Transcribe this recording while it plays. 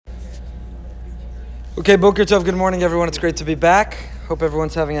Okay, Boker Tov, good morning everyone. It's great to be back. Hope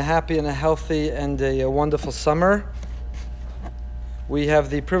everyone's having a happy and a healthy and a wonderful summer. We have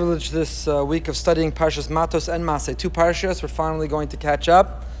the privilege this week of studying Parshas Matos and Maseh, two parshas. We're finally going to catch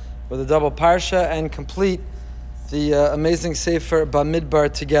up with a double parsha and complete the amazing Sefer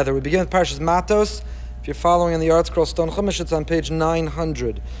Bamidbar together. We begin with Parshas Matos. If you're following in the Art Scroll Stone Chumash, it's on page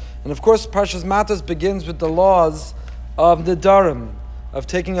 900. And of course, Parshas Matos begins with the laws of Nedarim, of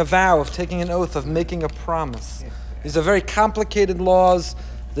taking a vow, of taking an oath, of making a promise. These are very complicated laws.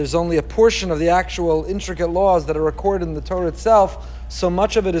 There's only a portion of the actual intricate laws that are recorded in the Torah itself. So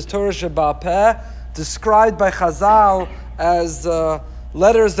much of it is Torah Sheba'al Peh, described by Chazal as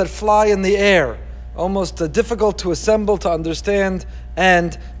letters that fly in the air, almost difficult to assemble, to understand,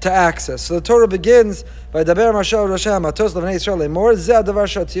 and to access. So the Torah begins by Daber Mashal Rashem Matos L'Bnei Yisrael Lemor Zeh Adavar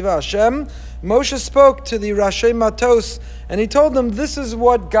Shatziva Hashem. Moshe spoke to the Rashi Matos and he told them, this is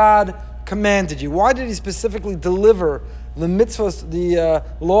what God commanded you. Why did he specifically deliver the mitzvahs, the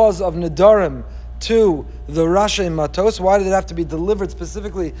laws of Nedarim to the Rashi Matos? Why did it have to be delivered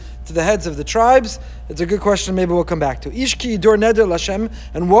specifically to the heads of the tribes? It's a good question, maybe we'll come back to. Ishki Yidur Neder Lashem,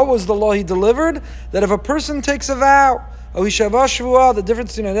 and what was the law he delivered? That if a person takes a vow, the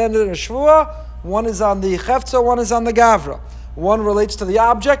difference between a neder and a shvuah, one is on the chefza, one is on the gavra. One relates to the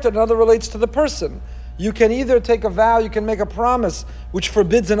object, another relates to the person. You can either take a vow, you can make a promise which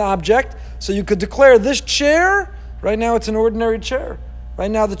forbids an object. So you could declare this chair, right now it's an ordinary chair.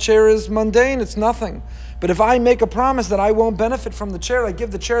 Right now the chair is mundane, it's nothing. But if I make a promise that I won't benefit from the chair, I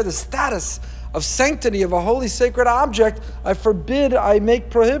give the chair the status of sanctity of a holy sacred object, I make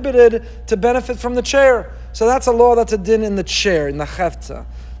prohibited to benefit from the chair. So that's a law, that's a din in the chair, in the chefza.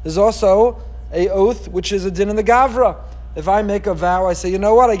 There's also a oath, which is a din in the gavra. If I make a vow, I say, you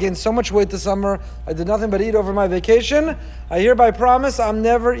know what, I gained so much weight this summer, I did nothing but eat over my vacation, I hereby promise I'm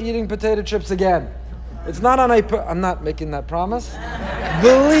never eating potato chips again. It's not on I'm not making that promise.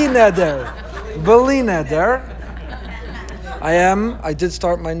 B'li neder. I did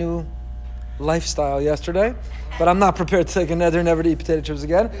start my new lifestyle yesterday, but I'm not prepared to take a neder never to eat potato chips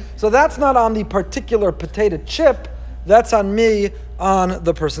again. So that's not on the particular potato chip, that's on me, on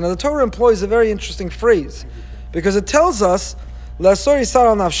the person. Now the Torah employs a very interesting phrase, because it tells us, L'asor yisar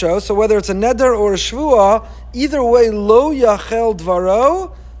al nafsho, so whether it's a neder or a shvuah, either way, lo yachel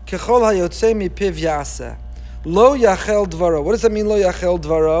dvaro, kechol hayotze mipiv yaseh. Lo yachel dvaro. What does that mean, lo yachel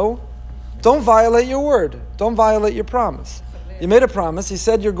dvaro? Don't violate your word. Don't violate your promise. You made a promise. He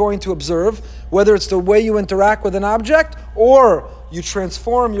said you're going to observe, whether it's the way you interact with an object or you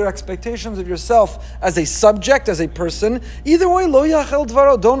transform your expectations of yourself as a subject, as a person. Either way, lo yachel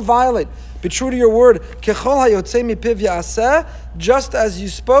dvaro. Don't violate. Be true to your word. Kechol hayotze mipiv yaseh. Just as you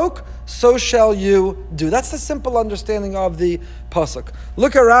spoke, so shall you do. That's the simple understanding of the pasuk.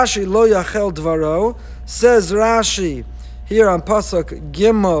 Look at Rashi. Lo yachel dvaro. Says Rashi here on pasuk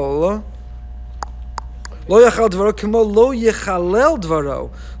Gimel. Lo yachal dvaro kimo lo yechalel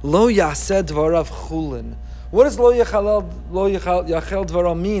dvaro lo yaseh dvarav chulin. What does lo yachal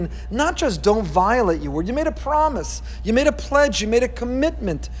dvaro mean? Not just don't violate your word. You made a promise. You made a pledge. You made a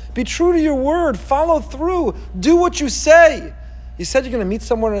commitment. Be true to your word. Follow through. Do what you say. You said you're going to meet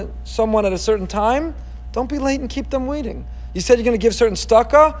someone at a certain time. Don't be late and keep them waiting. You said you're going to give certain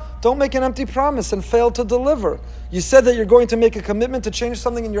tzedakah. Don't make an empty promise and fail to deliver. You said that you're going to make a commitment to change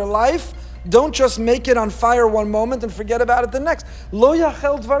something in your life. Don't just make it on fire one moment and forget about it the next. Lo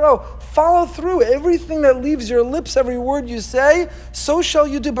yachel dvaro. Follow through. Everything that leaves your lips, every word you say, so shall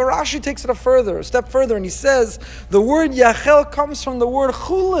you do. Barashi takes it a step further, and he says the word yachel comes from the word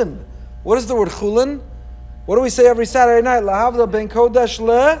chulin. What is the word chulin? What do we say every Saturday night? Lahavda ben kodesh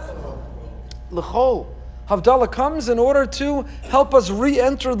lechol. Havdalah comes in order to help us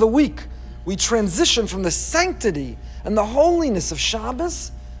re-enter the week. We transition from the sanctity and the holiness of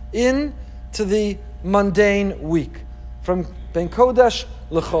Shabbos into the mundane week. From Ben Kodesh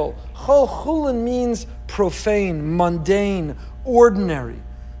L'chol. Chulin means profane, mundane, ordinary.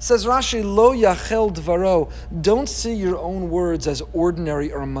 Says Rashi, Lo yachel dvaro. Don't see your own words as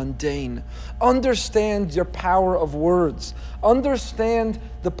ordinary or mundane. Understand your power of words. Understand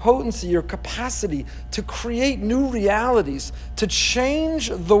the potency, your capacity to create new realities, to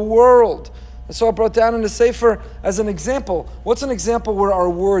change the world. And so I brought down in the Sefer as an example. What's an example where our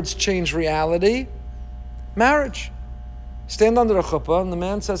words change reality? Marriage. Stand under a chuppah, and the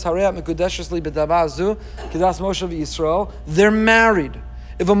man says, Harayat mekudeshes li b'dabazu, kidas Moshe v'Yisrael. They're married.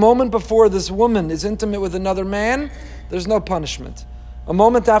 If a moment before this woman is intimate with another man, there's no punishment. A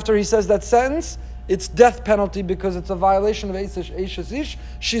moment after he says that sentence, it's death penalty because it's a violation of Eishes Ish.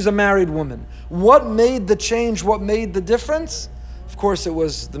 She's a married woman. What made the change? What made the difference? Of course, it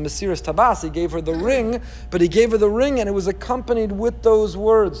was the Mesiras Tabas. He gave her the ring, but he gave her the ring, and it was accompanied with those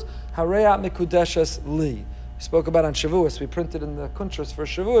words, Hareat Mikudeshes Li. We spoke about on Shavuos. We printed in the Kuntras for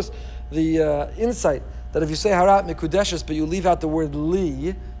Shavuos the insight that if you say Hareat Mikudeshes, but you leave out the word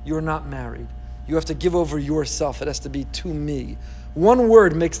Li, you're not married. You have to give over yourself. It has to be to me. One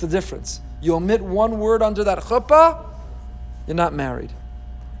word makes the difference. You omit one word under that chuppah, you're not married.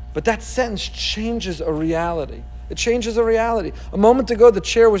 But that sentence changes a reality. It changes a reality. A moment ago, the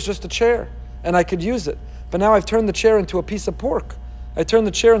chair was just a chair, and I could use it. But now I've turned the chair into a piece of pork. I turned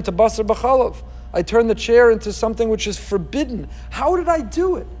the chair into basar b'chalav. I turned the chair into something which is forbidden. How did I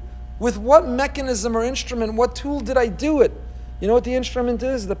do it? With what mechanism or instrument, what tool did I do it? You know what the instrument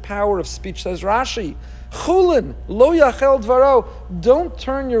is? The power of speech, says Rashi. Chulin, lo yachel dvaro. Don't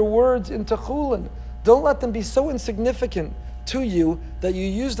turn your words into chulin. Don't let them be so insignificant to you that you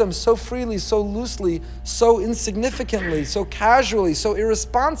use them so freely, so loosely, so insignificantly, so casually, so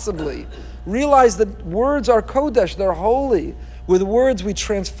irresponsibly. Realize that words are kodesh, they're holy. With words we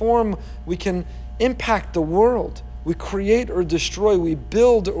transform, we can impact the world. We create or destroy, we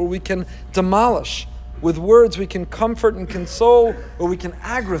build or we can demolish. With words we can comfort and console or we can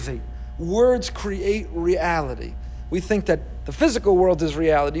aggravate. Words create reality. We think that the physical world is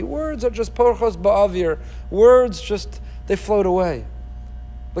reality. Words are just porchos ba'avir. Words just, they float away.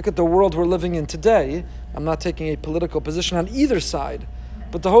 Look at the world we're living in today. I'm not taking a political position on either side,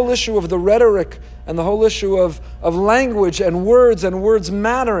 but the whole issue of the rhetoric and the whole issue of language and words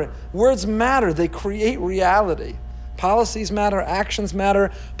matter. Words matter. They create reality. Policies matter, actions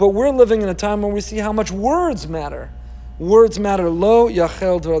matter, but we're living in a time when we see how much words matter. Words matter. Lo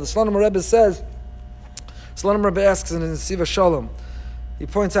yachel dvar. The Slonim Rebbe says, Slonim Rebbe asks in Siva Shalom, he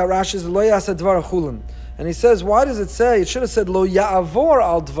points out Rashi's lo yaseh dvar chulin. And he says, why does it say, it should have said lo ya'avor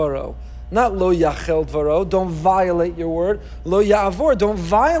al dvaro, not lo yachel dvaro, don't violate your word. Lo ya'avor, don't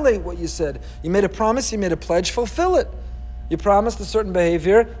violate what you said. You made a promise, you made a pledge, fulfill it. You promised a certain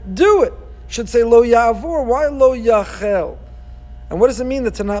behavior, do it. Should say lo ya'avor. Why lo yachel? And what does it mean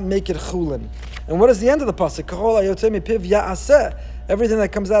to not make it chulin? And what is the end of the pasuk? Kachol hayotze mipiv ya'aseh. Everything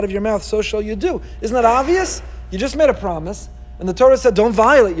that comes out of your mouth, so shall you do. Isn't that obvious? You just made a promise, and the Torah said don't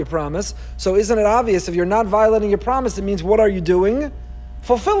violate your promise. So isn't it obvious if you're not violating your promise, it means what are you doing?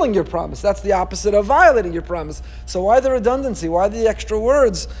 Fulfilling your promise. That's the opposite of violating your promise. So why the redundancy? Why the extra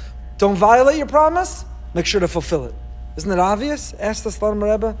words? Don't violate your promise, make sure to fulfill it. Isn't it obvious? Ask the Slonim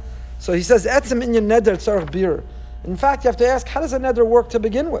Rebbe. So he says, Etzem inyan neder tzarech bir. In fact, you have to ask, how does a neder work to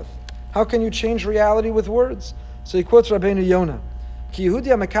begin with? How can you change reality with words? So he quotes Rabbeinu Yonah. Ki Yehudi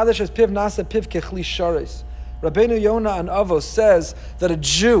HaMekadesh es piv nasa piv kechli sharis. Rabbeinu Yonah on Avos says that a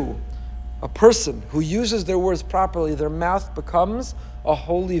Jew, a person who uses their words properly, their mouth becomes a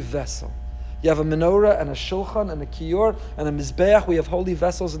holy vessel. You have a menorah and a shulchan and a kiyor and a mizbeach. We have holy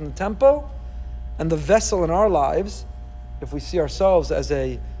vessels in the temple. And the vessel in our lives, if we see ourselves as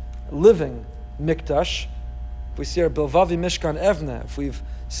a living mikdash, if we see our bilvavi mishkan evne, if we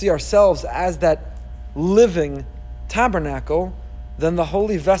see ourselves as that living tabernacle, then the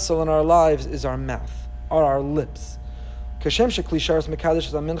holy vessel in our lives is our mouth, are our lips. Just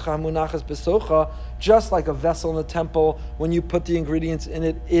like a vessel in the temple, when you put the ingredients in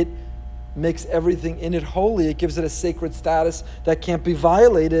it, it makes everything in it holy. It gives it a sacred status that can't be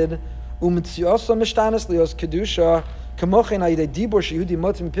violated. So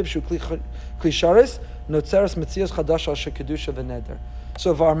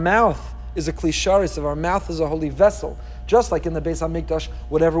if our mouth is a klisharis, if our mouth is a holy vessel, just like in the Beis HaMikdash,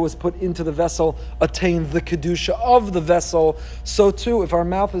 whatever was put into the vessel attained the kedusha of the vessel, so too, if our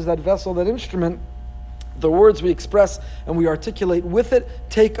mouth is that vessel, that instrument, the words we express and we articulate with it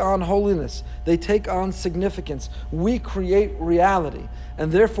take on holiness. They take on significance. We create reality,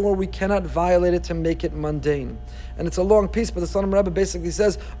 and therefore we cannot violate it to make it mundane. And it's a long piece, but the Slonim Rebbe basically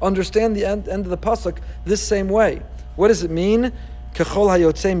says, understand the end of the pasuk this same way. What does it mean? Kechol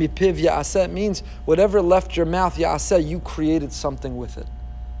hayotze mipiv ya'aseh. It means whatever left your mouth, ya'aseh, you created something with it.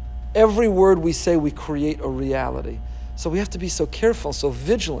 Every word we say, we create a reality. So we have to be so careful, so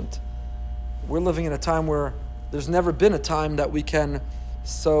vigilant. We're living in a time where there's never been a time that we can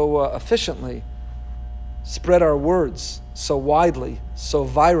so efficiently spread our words so widely, so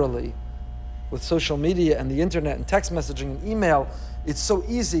virally. With social media and the internet and text messaging and email, it's so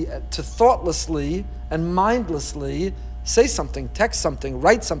easy to thoughtlessly and mindlessly say something, text something,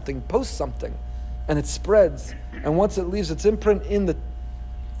 write something, post something, and it spreads. And once it leaves its imprint in the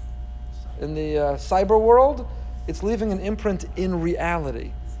cyber world, it's leaving an imprint in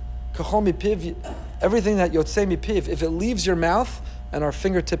reality. Everything that yotzei mipiv, if it leaves your mouth, and our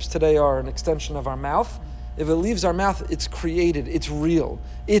fingertips today are an extension of our mouth, If it leaves our mouth, it's created, it's real,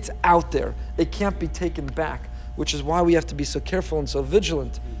 it's out there. It can't be taken back, which is why we have to be so careful and so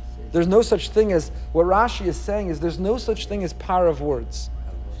vigilant. There's no such thing as, what Rashi is saying is, there's no such thing as power of words.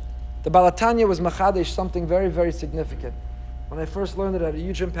 The Baal HaTanya was machadesh something very, very significant. When I first learned it, it had a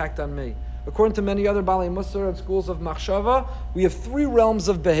huge impact on me. According to many other Balei Musar and schools of Machshava, we have 3 realms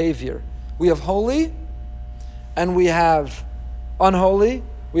of behavior. We have holy, and we have unholy,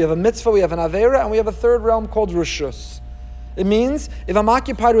 we have a mitzvah, we have an avera, and we have a 3rd realm called rishus. It means, if I'm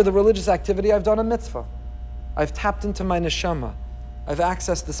occupied with a religious activity, I've done a mitzvah. I've tapped into my neshama. I've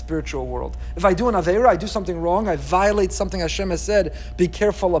accessed the spiritual world. If I do an avera, I do something wrong, I violate something Hashem has said, be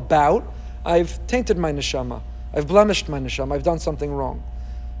careful about, I've tainted my neshama. I've blemished my neshama. I've done something wrong.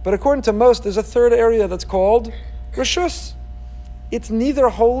 But according to most, there's a 3rd area that's called rishus. It's neither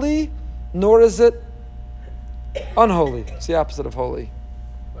holy, nor is it unholy. It's the opposite of holy.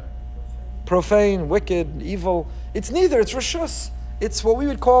 Profane, wicked, evil. It's neither. It's rishus. It's what we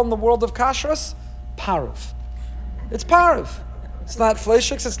would call in the world of kashrus, parav. It's parav. It's not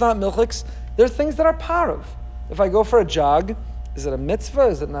fleishiks, it's not milchiks. There are things that are parav. If I go for a jog, is it a mitzvah?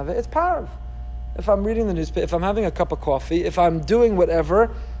 Is it an avera? It's parav. If I'm reading the newspaper, if I'm having a cup of coffee, if I'm doing whatever,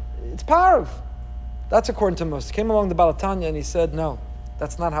 it's parav. That's according to most. Came along the Baal HaTanya and he said, no,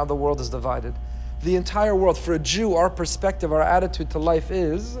 that's not how the world is divided. The entire world, for a Jew, our perspective, our attitude to life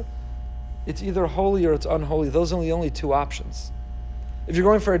is, it's either holy or it's unholy. Those are the only 2 options. If you're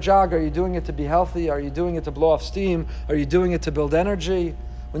going for a jog, are you doing it to be healthy? Are you doing it to blow off steam? Are you doing it to build energy?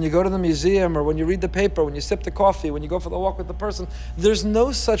 When you go to the museum, or when you read the paper, when you sip the coffee, when you go for the walk with the person, there's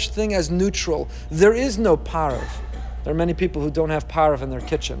no such thing as neutral. There is no parav. There are many people who don't have parav in their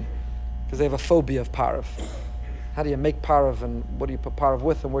kitchen because they have a phobia of parav. How do you make parav, and what do you put parav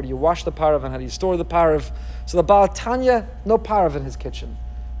with, and where do you wash the parav, and how do you store the parav? So the Baal HaTanya, no parav in his kitchen.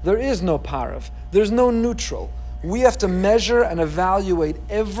 There is no parav. There's no neutral. We have to measure and evaluate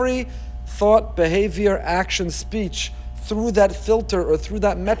every thought, behavior, action, speech through that filter or through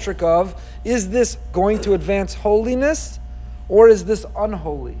that metric of, is this going to advance holiness or is this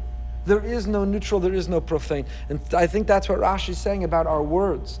unholy? There is no neutral, there is no profane. And I think that's what Rashi is saying about our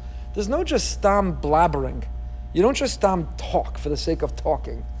words. There's no just stam blabbering. You don't just stam talk for the sake of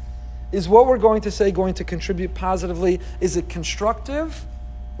talking. Is what we're going to say going to contribute positively? Is it constructive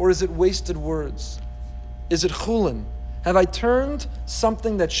or is it wasted words? Is it chulin? Have I turned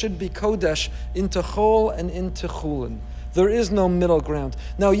something that should be kodesh into chol and into chulin? There is no middle ground.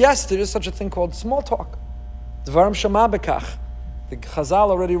 Now, yes, there is such a thing called small talk. Dvarim shama bekach. The Chazal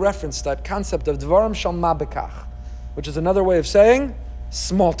already referenced that concept of dvarim shama bekach, which is another way of saying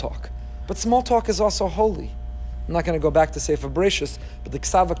small talk. But small talk is also holy. I'm not going to go back to Sefer Bereshis, but the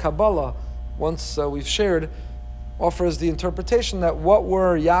Ksava Kabbalah, once we've shared, offers the interpretation that what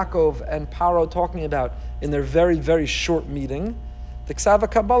were Yaakov and Paro talking about in their very, very short meeting, the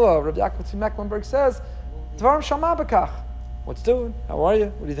Ksava Kabbalah, Rabbi Yaakov Tzvi Mecklenburg says, Dvarim shama bekach. What's doing? How are you?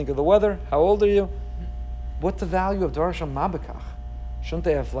 What do you think of the weather? How old are you? What's the value of Dvarim shama bekach? Shouldn't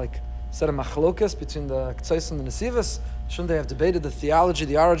they have set a machlokas between the Ktsais and the Nesivos? Shouldn't they have debated the theology,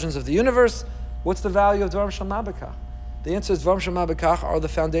 the origins of the universe? What's the value of Dvarim shama bekach? The answer is Dvarim shama bekach are the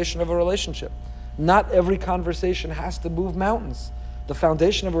foundation of a relationship. Not every conversation has to move mountains. The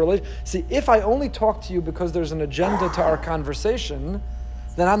foundation of a relationship. See, if I only talk to you because there's an agenda to our conversation,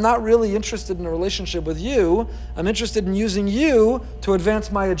 then I'm not really interested in a relationship with you. I'm interested in using you to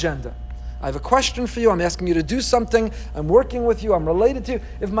advance my agenda. I have a question for you. I'm asking you to do something. I'm working with you. I'm related to you.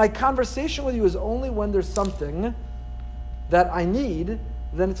 If my conversation with you is only when there's something that I need,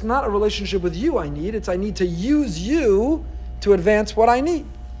 then it's not a relationship with you I need. It's I need to use you to advance what I need.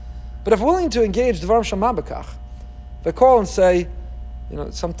 But if I'm willing to engage Dvarim shama bekach, if I call and say,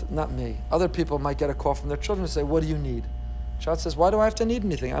 not me, other people might get a call from their children and say, what do you need? Child says, why do I have to need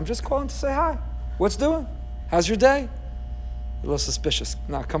anything? I'm just calling to say hi. What's doing? How's your day? A little suspicious.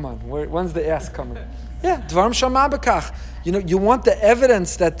 No, come on. When's the ask coming? Yeah, Dvarim shama bekach. You want the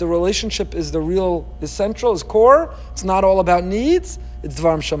evidence that the relationship is central, is core. It's not all about needs. It's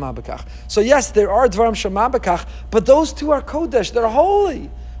Dvarim shama bekach. So yes, there are Dvarim shama bekach, but those 2 are kodesh. They're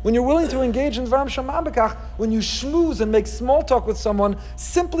holy. When you're willing to engage in Dvarim shama bekach, when you schmooze and make small talk with someone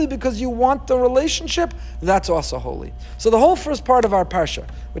simply because you want the relationship, that's also holy. So the whole first part of our parsha,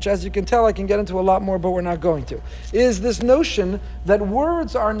 which as you can tell I can get into a lot more, but we're not going to, is this notion that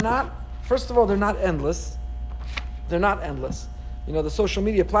words are not, first of all, they're not endless. They're not endless. The social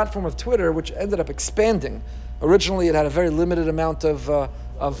media platform of Twitter, which ended up expanding. Originally it had a very limited amount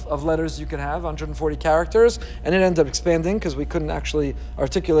of letters you could have, 140 characters, and it ended up expanding because we couldn't actually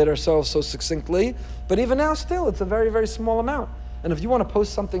articulate ourselves so succinctly. But even now, still, it's a very, very small amount. And if you want to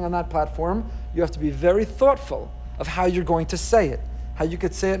post something on that platform, you have to be very thoughtful of how you're going to say it, how you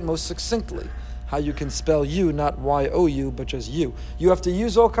could say it most succinctly, how you can spell you, not Y-O-U, but just you. You have to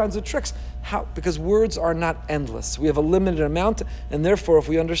use all kinds of tricks. Because words are not endless. We have a limited amount, and therefore, if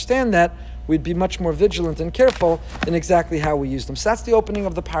we understand that, we'd be much more vigilant and careful in exactly how we use them. So that's the opening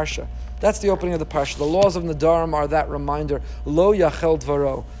of the Parsha. That's the opening of the Parsha. The laws of Nedarim are that reminder. Lo yachel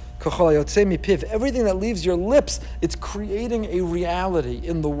dvaro. Everything that leaves your lips, it's creating a reality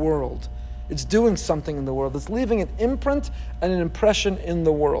in the world. It's doing something in the world. It's leaving an imprint and an impression in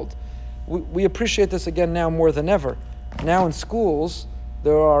the world. We appreciate this again now more than ever. Now in schools,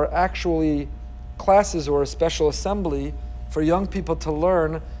 there are actually classes or a special assembly for young people to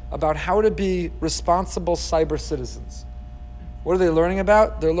learn about how to be responsible cyber citizens. What are they learning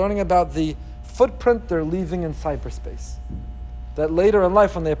about? They're learning about the footprint they're leaving in cyberspace. That later in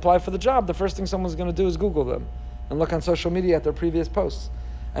life, when they apply for the job, the first thing someone's going to do is Google them and look on social media at their previous posts.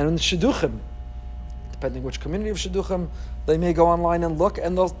 And in Shidduchim, depending which community of Shidduchim, they may go online and look,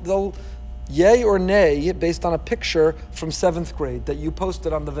 and they'll yay or nay based on a picture from 7th grade that you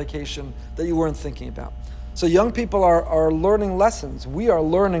posted on the vacation that you weren't thinking about. So young people are learning lessons. We are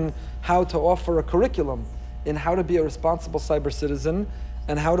learning how to offer a curriculum in how to be a responsible cyber citizen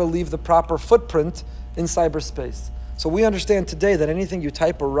and how to leave the proper footprint in cyberspace. So we understand today that anything you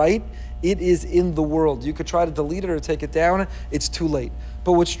type or write, it is in the world. You could try to delete it or take it down, it's too late.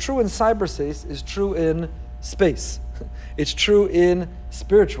 But what's true in cyberspace is true in space. It's true in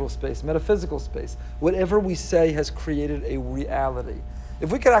spiritual space, metaphysical space. Whatever we say has created a reality.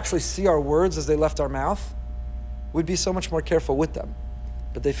 If we could actually see our words as they left our mouth, we'd be so much more careful with them.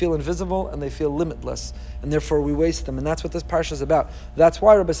 But they feel invisible and they feel limitless, and therefore we waste them. And that's what this parsha is about. That's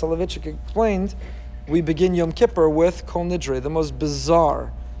why Rabbi Soloveitchik explained we begin Yom Kippur with Kol Nidre, the most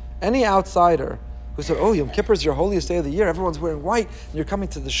bizarre. Any outsider who said, oh, Yom Kippur is your holiest day of the year, everyone's wearing white, and you're coming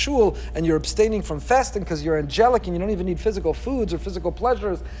to the shul, and you're abstaining from fasting because you're angelic, and you don't even need physical foods or physical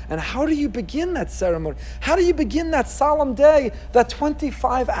pleasures. And how do you begin that ceremony? How do you begin that solemn day, that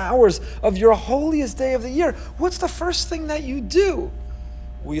 25 hours of your holiest day of the year? What's the first thing that you do?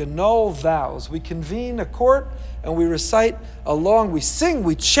 We annul vows. We convene a court, and we recite along, we sing,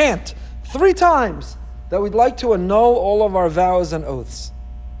 we chant 3 times that we'd like to annul all of our vows and oaths.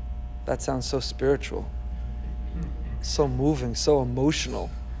 That sounds so spiritual, so moving, so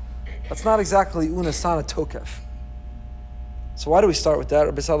emotional. That's not exactly unasana tokef. So why do we start with that?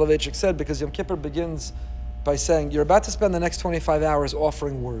 Rabbi Soloveitchik said, because Yom Kippur begins by saying, you're about to spend the next 25 hours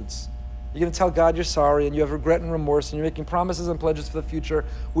offering words. You're going to tell God you're sorry, and you have regret and remorse, and you're making promises and pledges for the future.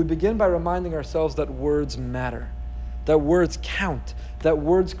 We begin by reminding ourselves that words matter, that words count, that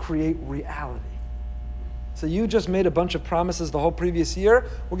words create reality. So you just made a bunch of promises the whole previous year.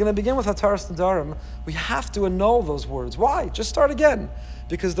 We're going to begin with Hataras Nedarim. We have to annul those words. Why? Just start again.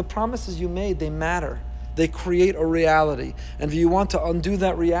 Because the promises you made, they matter. They create a reality. And if you want to undo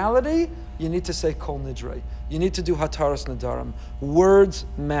that reality, you need to say Kol Nidre. You need to do Hataras Nedarim. Words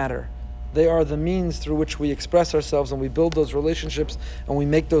matter. They are the means through which we express ourselves and we build those relationships and we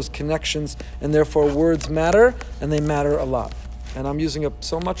make those connections, and therefore words matter, and they matter a lot. And I'm using up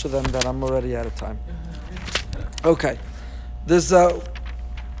so much of them that I'm already out of time. Okay. There's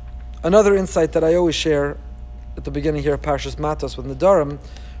another insight that I always share at the beginning here of Parshas Matos with Nedarim.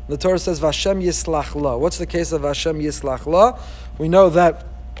 The Torah says, Vashem Yislach La. What's the case of Vashem Yislach La? We know that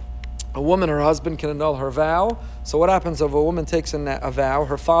a woman or her husband can annul her vow. So what happens if a woman takes a vow,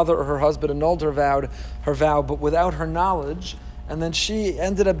 her father or her husband annulled her vow, but without her knowledge, and then she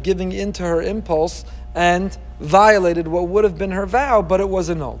ended up giving in to her impulse and violated what would have been her vow, but it was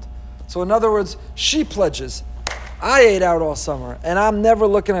annulled. So in other words, she pledges, I ate out all summer, and I'm never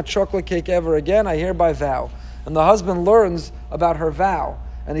looking at chocolate cake ever again, I hereby vow. And the husband learns about her vow,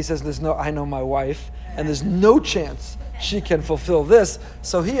 and he says, I know my wife, and there's no chance she can fulfill this,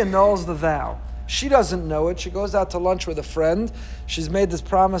 so he annuls the vow. She doesn't know it. She goes out to lunch with a friend. She's made this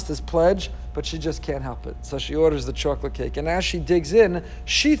promise, this pledge, but she just can't help it. So she orders the chocolate cake. And as she digs in,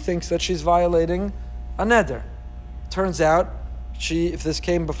 she thinks that she's violating a neder. Turns out, if this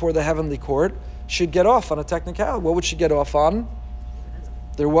came before the heavenly court, she'd get off on a technicality. What would she get off on?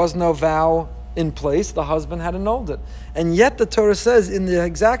 There was no vow in place. The husband had annulled it. And yet the Torah says, in the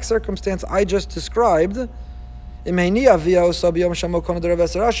exact circumstance I just described, if her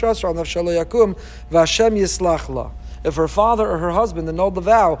father or her husband annulled the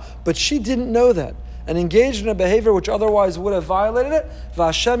vow, but she didn't know that, and engaged in a behavior which otherwise would have violated it,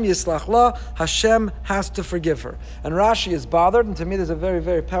 Hashem yislach la, Hashem has to forgive her. And Rashi is bothered, and to me there's a very,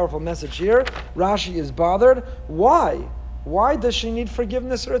 very powerful message here. Rashi is bothered. Why? Why does she need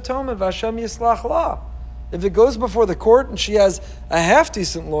forgiveness or atonement? Hashem yislach la. If it goes before the court and she has a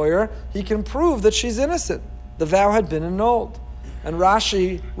half-decent lawyer, he can prove that she's innocent. The vow had been annulled. And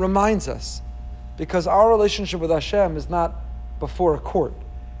Rashi reminds us, because our relationship with Hashem is not before a court.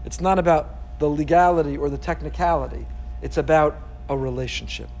 It's not about the legality or the technicality. It's about a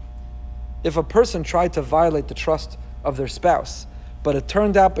relationship. If a person tried to violate the trust of their spouse, but it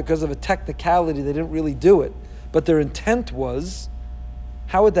turned out because of a technicality they didn't really do it, but their intent was,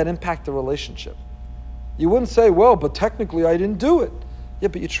 how would that impact the relationship? You wouldn't say, well, but technically I didn't do it. Yeah,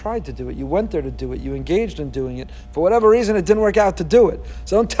 but you tried to do it. You went there to do it. You engaged in doing it. For whatever reason, it didn't work out to do it.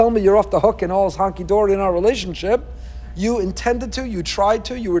 So don't tell me you're off the hook and all is honky-dory in our relationship. You intended to, you tried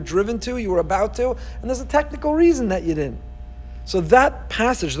to, you were driven to, you were about to, and there's a technical reason that you didn't. So that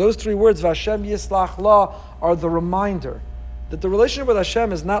passage, those three words, Vashem Yislach La, are the reminder that the relationship with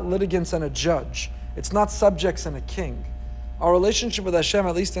Hashem is not litigants and a judge. It's not subjects and a king. Our relationship with Hashem,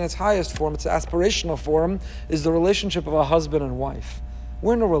 at least in its highest form, its aspirational form, is the relationship of a husband and wife.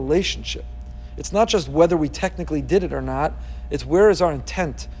 We're in a relationship. It's not just whether we technically did it or not. It's where is our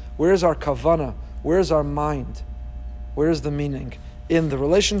intent? Where is our kavanah? Where is our mind? Where is the meaning in the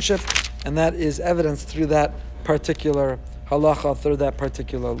relationship? And that is evidenced through that particular halacha, through that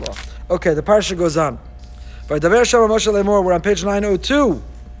particular law. Okay, the parsha goes on. We're on page 902,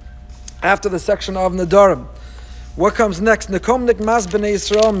 after the section of Nedarim. What comes next? Nekom nikmas b'nei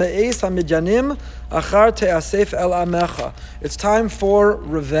Yisrael me'eis hamidyanim achar te'asef el amecha. It's time for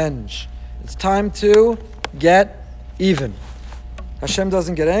revenge. It's time to get even. Hashem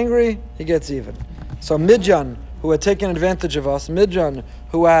doesn't get angry, He gets even. So Midyan, who had taken advantage of us, Midyan,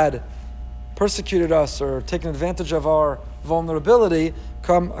 who had persecuted us or taken advantage of our vulnerability,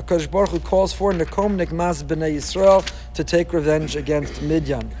 HaKadosh Baruch Hu calls for Nekom nikmas b'nei Yisrael to take revenge against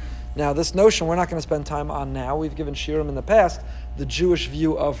Midyan. Now, this notion we're not going to spend time on now. We've given shiurim in the past, the Jewish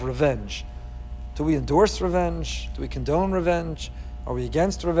view of revenge. Do we endorse revenge? Do we condone revenge? Are we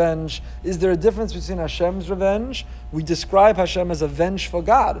against revenge? Is there a difference between Hashem's revenge? We describe Hashem as a vengeful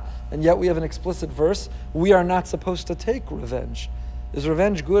God, and yet we have an explicit verse, we are not supposed to take revenge. Is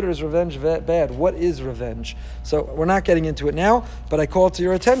revenge good or is revenge bad? What is revenge? So we're not getting into it now, but I call to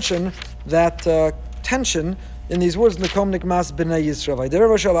your attention that tension in these words, Nekom nikmas b'nei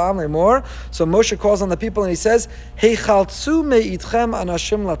Yisrael. So Moshe calls on the people and he says, Heichaltzu me'itchem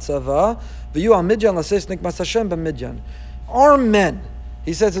anashim latzava, v'yu al midyan laseis nikmas Hashem b'midyan. Arm men.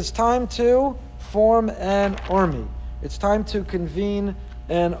 He says it's time to form an army. It's time to convene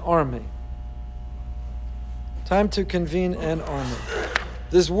an army. Time to convene an army.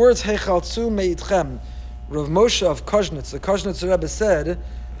 This word's Heichaltzu me'itchem. Rav Moshe of Koznitz, the Koznitz Rebbe said,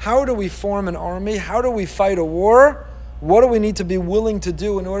 how do we form an army? How do we fight a war? What do we need to be willing to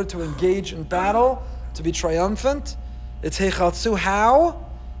do in order to engage in battle, to be triumphant? It's Heichaltzu. How?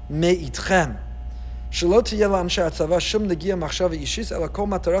 Me'itchem. Shelo tiyeh la'anshe hatzava shum negia machshava ishis ela kol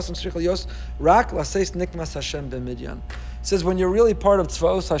matarasam tzrich liyos rak laseis nikmas Hashem b'midyan. It says when you're really part of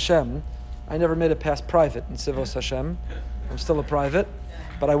Tzvaos Hashem, I never made it past private in Tzvaos Hashem. I'm still a private,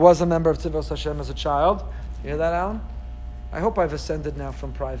 but I was a member of Tzvaos Hashem as a child. You hear that, Alan? I hope I've ascended now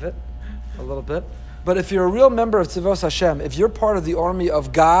from private a little bit. But if you're a real member of Tzivos Hashem, if you're part of the army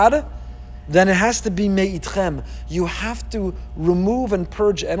of God, then it has to be me'itchem. You have to remove and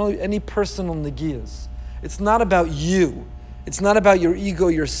purge any personal negiyas. It's not about you. It's not about your ego,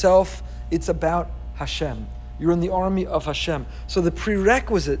 yourself. It's about Hashem. You're in the army of Hashem. So the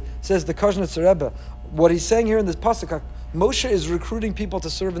prerequisite, says the Koznitz Rebbe, what he's saying here in this pasuk, Moshe is recruiting people to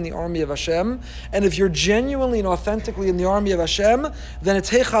serve in the army of Hashem, and if you're genuinely and authentically in the army of Hashem, then it's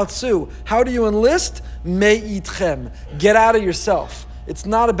Heichaltzu. How do you enlist? Me'itchem. Get out of yourself. It's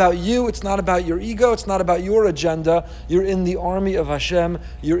not about you, it's not about your ego, it's not about your agenda. You're in the army of Hashem,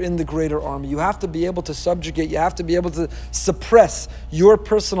 you're in the greater army. You have to be able to subjugate, you have to be able to suppress your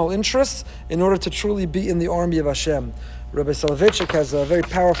personal interests in order to truly be in the army of Hashem. Rabbi Soloveitchik has a very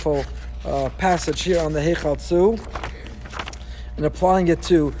powerful passage here on the Heichaltzu, and applying it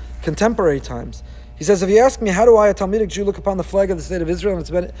to contemporary times. He says, if you ask me, how do I, a Talmudic Jew, look upon the flag of the state of Israel,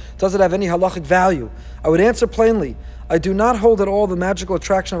 and does it have any halachic value? I would answer plainly, I do not hold at all the magical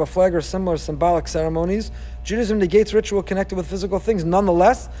attraction of a flag or similar symbolic ceremonies. Judaism negates ritual connected with physical things.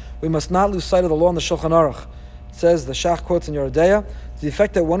 Nonetheless, we must not lose sight of the law in the Shulchan Aruch. It says, the Shach quotes in Yerodea, to the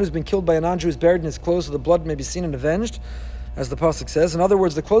effect that one who's been killed by a non-Jew is buried in his clothes so the blood may be seen and avenged. As the pasuk says, in other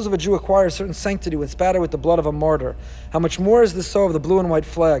words, the clothes of a Jew acquire a certain sanctity when spattered with the blood of a martyr. How much more is this so of the blue and white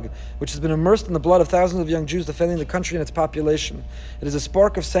flag, which has been immersed in the blood of thousands of young Jews defending the country and its population? It is a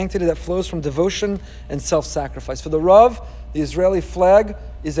spark of sanctity that flows from devotion and self-sacrifice. For the Rav, the Israeli flag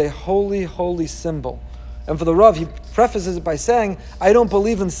is a holy, holy symbol. And for the Rav, he prefaces it by saying, I don't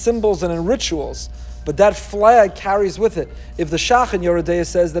believe in symbols and in rituals. But that flag carries with it. If the Shach in Yoreh De'ah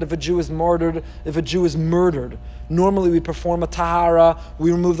says that if a Jew is murdered, normally we perform a tahara,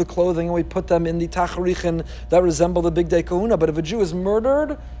 we remove the clothing and we put them in the tacharichin that resemble the Big Day Kahuna. But if a Jew is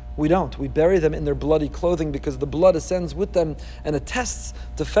murdered, we don't. We bury them in their bloody clothing because the blood ascends with them and attests,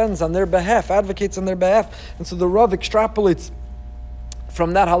 defends on their behalf, advocates on their behalf. And so the Rav extrapolates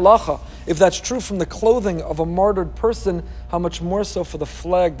from that halacha. If that's true from the clothing of a martyred person, how much more so for the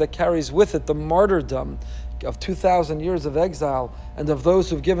flag that carries with it the martyrdom of 2,000 years of exile and of those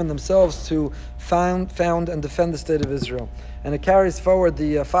who've given themselves to found and defend the state of Israel. And it carries forward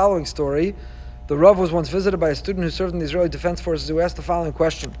the following story. The Rav was once visited by a student who served in the Israeli Defense Forces who asked the following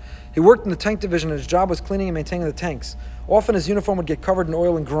question. He worked in the tank division and his job was cleaning and maintaining the tanks. Often his uniform would get covered in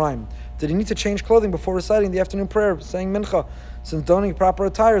oil and grime. Did he need to change clothing before reciting the afternoon prayer, saying mincha? Since donning proper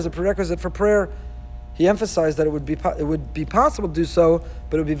attire is a prerequisite for prayer, he emphasized that it would be possible to do so,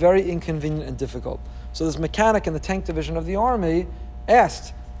 but it would be very inconvenient and difficult. So this mechanic in the tank division of the army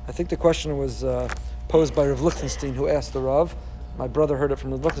asked, I think the question was posed by Rav Lichtenstein, who asked the Rav. My brother heard it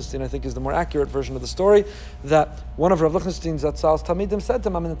from Rav Lichtenstein, I think is the more accurate version of the story, that one of Rav Lichtenstein's Zatzal's Talmidim said to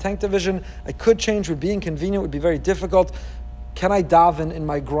him, I'm in the tank division, I could change, would be inconvenient, would be very difficult. Can I daven in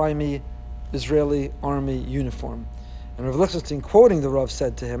my grimy Israeli army uniform? And Rav Lichtenstein, quoting the Rav,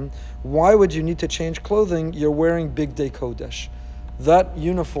 said to him, why would you need to change clothing? You're wearing Big Day Kodesh. That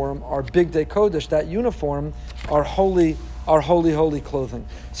uniform, our Big Day Kodesh, that uniform, our holy clothing.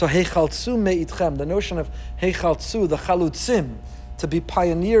 So Heichaltzu me'itchem, the notion of Heichaltzu, the chalutzim, to be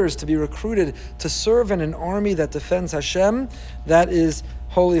pioneers, to be recruited, to serve in an army that defends Hashem, that is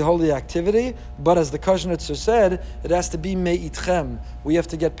holy activity. But as the Kuznetzer said, it has to be me'itchem. We have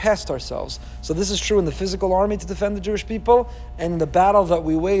to get past ourselves. So this is true in the physical army to defend the Jewish people, and in the battle that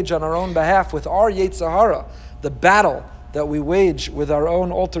we wage on our own behalf with our Yetzer Hara, the battle that we wage with our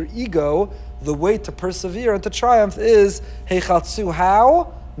own alter ego, the way to persevere and to triumph is Heichatzu.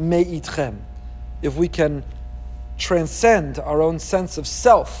 How? Me'itchem. If we can transcend our own sense of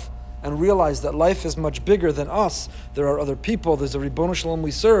self and realize that life is much bigger than us, there are other people, there's a Ribbono Shalom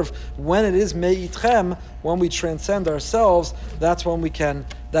we serve, when it is Me'itchem, when we transcend ourselves, that's when we can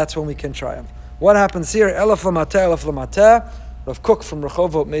triumph. What happens here? Elef Lamateh. Rav Kook from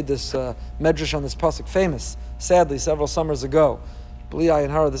Rehovot made this medrash on this pasuk famous, sadly, several summers ago. B'li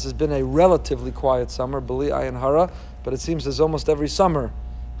Ayin Hara, this has been a relatively quiet summer, B'li Ayin Hara, but it seems as almost every summer,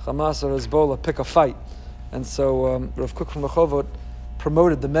 Hamas or Hezbollah pick a fight. And so Rav Kook from Rehovot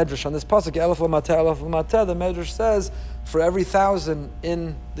promoted the medrash on this pasuk, Elef Lamateh. The medrash says, for every 1,000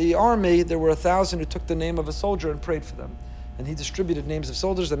 in the army, there were 1,000 who took the name of a soldier and prayed for them. And he distributed names of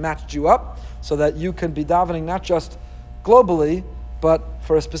soldiers that matched you up, so that you can be davening not just globally, but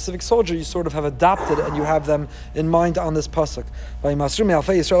for a specific soldier, you sort of have adopted and you have them in mind on this pasuk.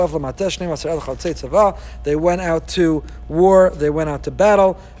 They went out to war, they went out to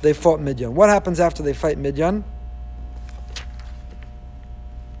battle, they fought Midian. What happens after they fight Midian?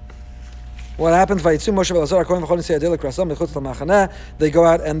 What happens? They go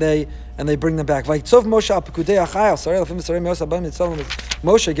out and they bring them back.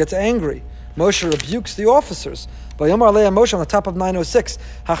 Moshe gets angry. Moshe rebukes the officers. Moshe on the top of 906.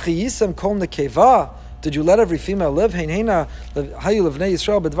 Did you let every female live? And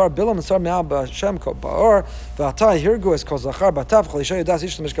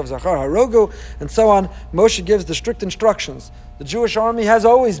so on. Moshe gives the strict instructions. The Jewish army has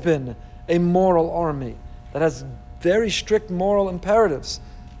always been a moral army that has very strict moral imperatives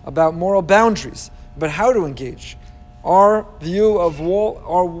about moral boundaries, but how to engage. Our view of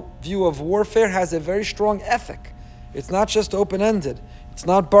warfare has a very strong ethic. It's not just open-ended. It's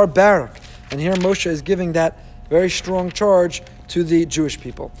not barbaric. And here Moshe is giving that very strong charge to the Jewish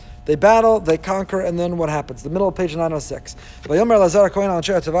people. They battle, they conquer, and then what happens? The middle of page 906.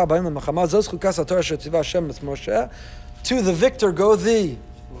 To the victor go the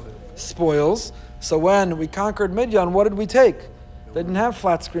spoils. So when we conquered Midian, what did we take? They didn't have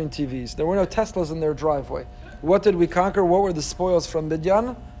flat screen TVs. There were no Teslas in their driveway. What did we conquer? What were the spoils from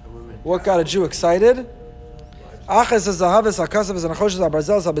Midian? What got a Jew excited? You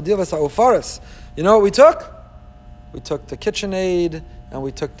know what we took? We took the KitchenAid, and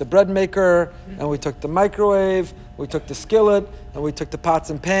we took the bread maker, and we took the microwave, we took the skillet, and we took the pots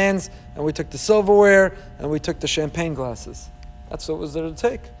and pans, and we took the silverware, and we took the champagne glasses. That's what was there to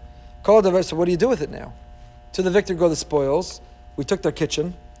take. So what do you do with it now? To the victor go the spoils. We took their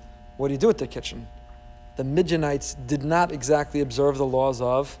kitchen. What do you do with their kitchen? The Midianites did not exactly observe the laws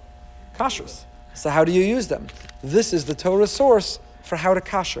of kashrus. So how do you use them? This is the Torah source for how to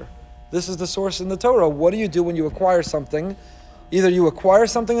kasher. This is the source in the Torah. What do you do when you acquire something? Either you acquire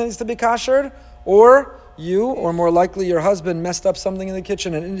something that needs to be kashered, Or you, or more likely your husband, messed up something in the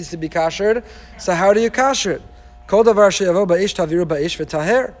kitchen and it needs to be kashered. So how do you kasher it? Kol davar sheyavo ba'ish taviru ba'ish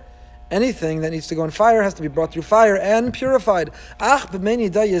v'taher. Anything that needs to go in fire has to be brought through fire and purified. Ach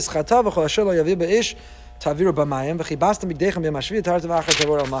b'meini da yischata v'chol asher lo yavi ba'ish taviru b'mayim v'chibastam b'gdeichem b'mashvi v'tartu v'achar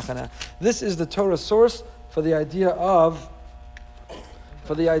tavor al machana. This is the Torah source for the idea of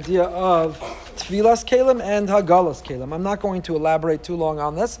Tfilas Kalim and Hagalas Kalim. I'm not going to elaborate too long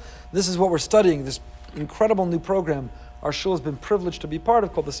on this. This is what we're studying, this incredible new program our shul has been privileged to be part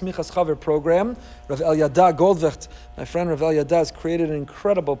of, called the Smichas Chaver program. Rav Eliada Goldwicht, my friend Rav Eliada, has created an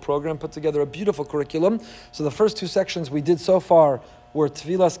incredible program, put together a beautiful curriculum. So the first two sections we did so far were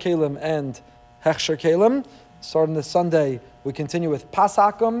Tfilas Kalim and Hechsher Kalim. Starting this Sunday, we continue with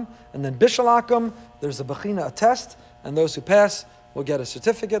Pasakum and then Bishalakum. There's a Bechina, a test, and those who pass will get a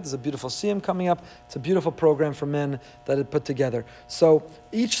certificate. There's a beautiful siyum coming up. It's a beautiful program for men that it put together. So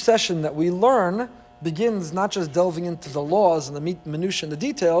each session that we learn begins not just delving into the laws and the minutiae and the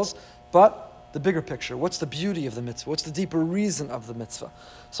details, but the bigger picture. What's the beauty of the mitzvah? What's the deeper reason of the mitzvah?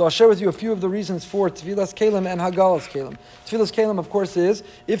 So I'll share with you a few of the reasons for Tfilas Kalim and Hagalas Kalim. Tfilas Kalim, of course, is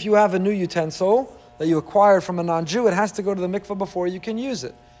if you have a new utensil that you acquired from a non-Jew, it has to go to the mikvah before you can use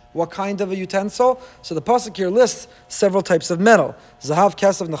it. What kind of a utensil? So the pasuk here lists several types of metal: zahav,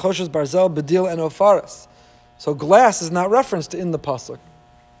 kesef, nechoshes, barzel, bedil, and opharis. So glass is not referenced in the pasuk.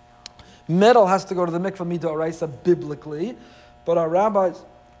 Metal has to go to the mikvah midoraisa biblically, but our rabbis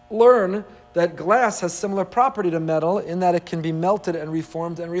learn that glass has similar property to metal in that it can be melted and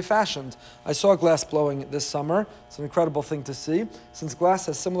reformed and refashioned. I saw glass blowing this summer. It's an incredible thing to see. Since glass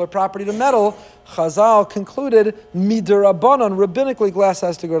has similar property to metal, Chazal concluded midirabanan, rabbinically glass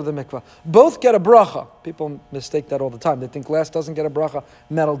has to go to the mikvah. Both get a bracha. People mistake that all the time. They think glass doesn't get a bracha,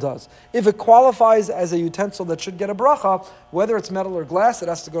 metal does. If it qualifies as a utensil that should get a bracha, whether it's metal or glass, it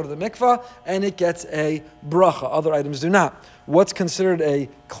has to go to the mikvah and it gets a bracha. Other items do not. What's considered a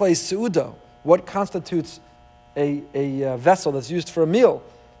klei seudo? What constitutes a vessel that's used for a meal?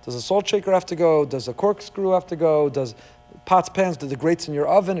 Does a salt shaker have to go? Does a corkscrew have to go? Does pots, pans, do the grates in your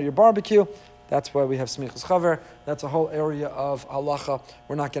oven or your barbecue? That's why we have smichas chaver. That's a whole area of halacha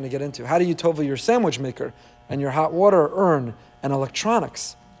we're not going to get into. How do you tova your sandwich maker and your hot water urn and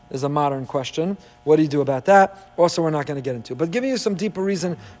electronics is a modern question. What do you do about that? Also, we're not going to get into. But giving you some deeper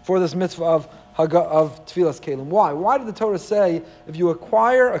reason for this mitzvah of Tfilas Kalim. Why? Why did the Torah say if you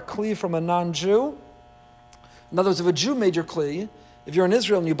acquire a kli from a non-Jew, in other words, if a Jew made your kli, if you're in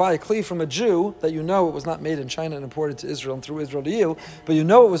Israel and you buy a kli from a Jew that you know it was not made in China and imported to Israel and through Israel to you, but you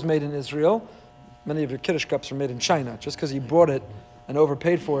know it was made in Israel, many of your Kiddush cups are made in China. Just because you bought it and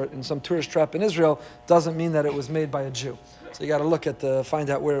overpaid for it in some tourist trap in Israel doesn't mean that it was made by a Jew. So you got to look at find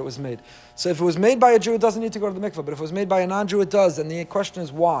out where it was made. So if it was made by a Jew, it doesn't need to go to the mikvah. But if it was made by a non-Jew, it does. And the question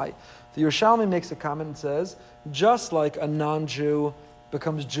is why. The Yerushalmi makes a comment and says, just like a non-Jew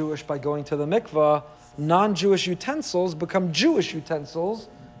becomes Jewish by going to the mikvah, non-Jewish utensils become Jewish utensils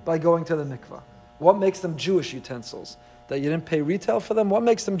by going to the mikvah. What makes them Jewish utensils? That you didn't pay retail for them? What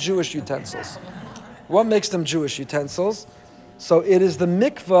makes them Jewish utensils? What makes them Jewish utensils? So it is the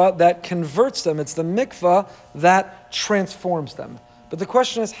mikvah that converts them. It's the mikvah that transforms them. But the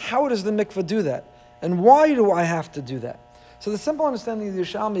question is, how does the mikvah do that? And why do I have to do that? So the simple understanding of the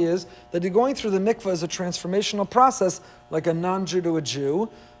Yerushalmi is that you're going through the mikvah is a transformational process, like a non-Jew to a Jew.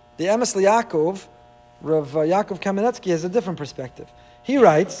 The Emes Yaakov, Rav Yaakov Kamenetsky, has a different perspective. He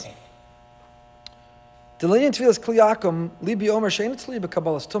writes, "Delineating tefillas kliyakum libi omer shein tzli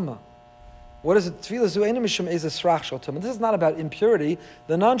b'kabbalas tumah." What is it? This is not about impurity.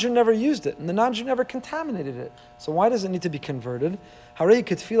 The non-Jew never used it, and the non-Jew never contaminated it. So why does it need to be converted? Says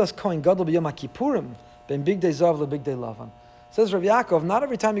Rav Yaakov, not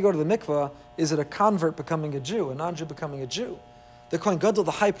every time you go to the mikvah is it a convert becoming a Jew, a non-Jew becoming a Jew. The Kohen Gadol,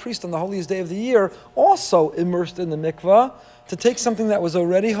 the high priest on the holiest day of the year, also immersed in the mikvah to take something that was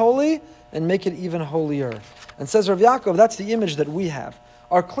already holy and make it even holier. And says Rav Yaakov, that's the image that we have.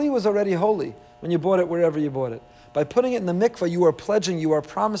 Our kli was already holy when you bought it wherever you bought it. By putting it in the mikvah, you are pledging, you are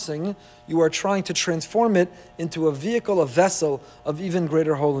promising, you are trying to transform it into a vehicle, a vessel of even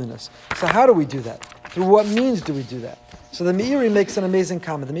greater holiness. So how do we do that? Through what means do we do that? So the Meiri makes an amazing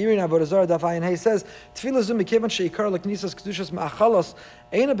comment. The Meiri in Avodah Zarah Daf Ayin Hey says, "Tefillah zu mikevan sheikar leknisas kedushas ma'achalos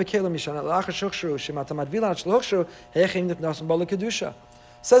eina bekelim mishana la'achar shuchshru shematamad vilan shluchshru hechim nitnasim bala kedusha."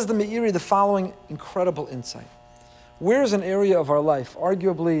 Says the Meiri the following incredible insight. Where's an area of our life,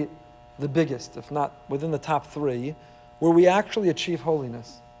 arguably the biggest, if not within the top three, where we actually achieve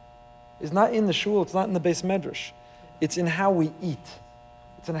holiness? It's not in the shul, it's not in the Beis Medrash. It's in how we eat.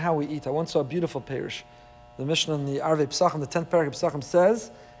 It's in how we eat. I once saw a beautiful parish. The Mishnah in the Arvei Pesachim, the 10th paragraph of Pesachim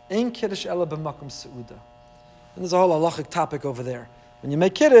says, Ein kiddush ela b'makom seuda. And there's a whole halachic topic over there. When you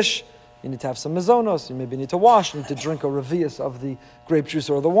make kiddush, you need to have some mazonos, you maybe need to wash, you need to drink a revius of the grape juice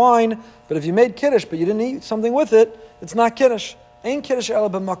or the wine. But if you made kiddush, but you didn't eat something with it, it's not kiddush. Ein kiddush ela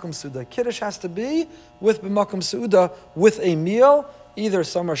b'makom seuda. Kiddush has to be with b'makom seuda, with a meal. Either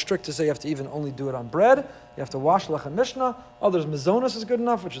some are strict to say you have to even only do it on bread. You have to wash lechem mishnah. Others, mazonos is good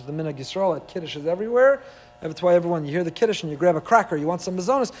enough, which is the minhag Yisrael at kiddush is everywhere. That's why everyone, you hear the kiddush and you grab a cracker, you want some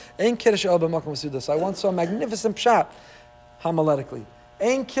mazonos. Ein kiddush ela b'makom seuda. So I once saw a magnificent pshat, homiletically.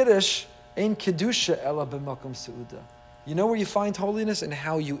 Ein kiddush, ein kedusha ela b'makom seuda. You know where you find holiness? In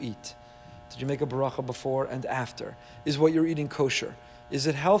how you eat. Did you make a baracha before and after? Is what you're eating kosher? Is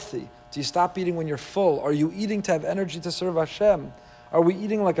it healthy? Do you stop eating when you're full? Are you eating to have energy to serve Hashem? Are we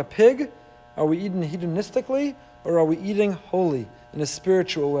eating like a pig? Are we eating hedonistically? Or are we eating holy in a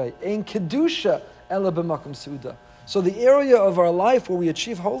spiritual way? Ein kedusha ela b'makom seuda. So the area of our life where we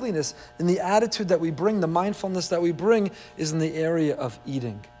achieve holiness, in the attitude that we bring, the mindfulness that we bring, is in the area of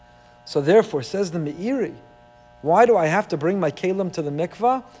eating. So therefore, says the Meiri, why do I have to bring my kelim to the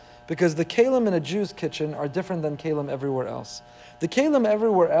mikvah? Because the kelim in a Jew's kitchen are different than kelim everywhere else. The kelim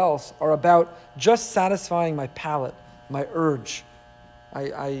everywhere else are about just satisfying my palate, my urge.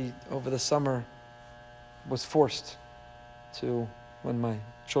 I over the summer, was forced to, when my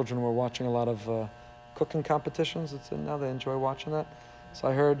children were watching a lot of cooking competitions, now they enjoy watching that. So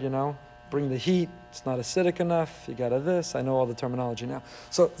I heard, bring the heat, it's not acidic enough, you gotta this, I know all the terminology now.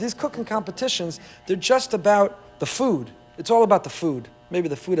 So these cooking competitions, they're just about the food. It's all about the food. Maybe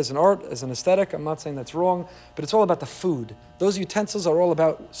the food as an art, as an aesthetic, I'm not saying that's wrong, but it's all about the food. Those utensils are all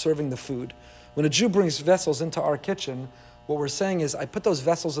about serving the food. When a Jew brings vessels into our kitchen, what we're saying is, I put those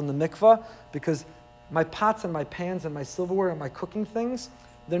vessels in the mikvah because my pots and my pans and my silverware and my cooking things,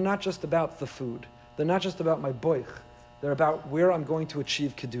 they're not just about the food. They're not just about my boich. They're about where I'm going to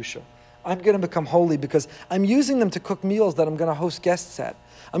achieve kedusha. I'm going to become holy because I'm using them to cook meals that I'm going to host guests at.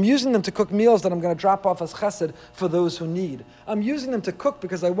 I'm using them to cook meals that I'm going to drop off as chesed for those who need. I'm using them to cook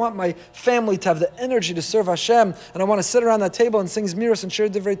because I want my family to have the energy to serve Hashem, and I want to sit around that table and sing Zmiros and share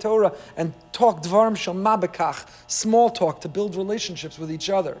Divrei Torah and talk Dvarim Shel Mabekach, small talk to build relationships with each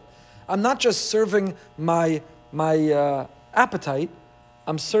other. I'm not just serving my appetite,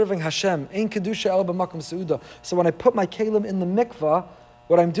 I'm serving Hashem. Ein kedusha ela b'makom seuda. So when I put my kelim in the mikvah,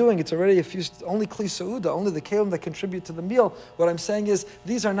 what I'm doing, it's already only kli seuda, only the kelim that contribute to the meal. What I'm saying is,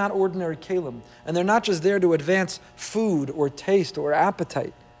 these are not ordinary kelim. And they're not just there to advance food or taste or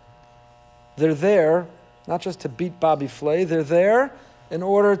appetite. They're there, not just to beat Bobby Flay, they're there in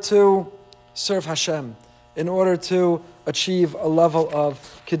order to serve Hashem, in order to achieve a level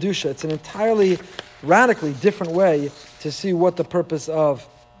of kedusha. It's an entirely, radically different way to see what the purpose of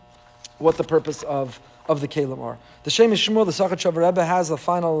the kelim are. The Shem Yishmuel, the Sachat Shavar Rebbe, has a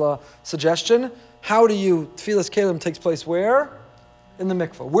final suggestion. How do you, Tfilas kelim takes place where? In the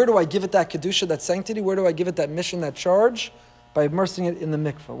mikvah. Where do I give it that kedusha, that sanctity? Where do I give it that mission, that charge? By immersing it in the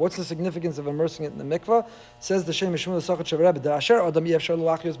mikvah. What's the significance of immersing it in the mikvah? Says the Shem Yishmuel, the Sachat Shavar Rebbe, Da'asher adam yefshar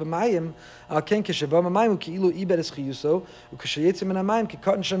l'lachyos b'mayim, al ken k'sheba b'mayim u'ki'ilu ibed es chiyuso, u'k'shayetzi min ha'mayim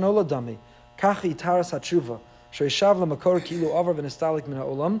k'katan shanola dami. Kachi itaras hatshuva. Shoishav l'makor ki'ilu avar v'nestalik min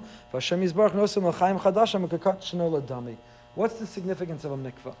ha'olam, v'Hashem yizbarach nosim l'chaim chadasham u'k'katan shanola dami. What's the significance of a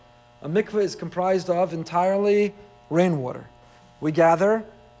mikvah? A mikvah is comprised of entirely rainwater. We gather.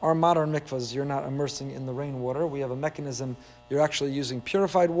 Our modern mikvahs, you're not immersing in the rainwater. We have a mechanism, you're actually using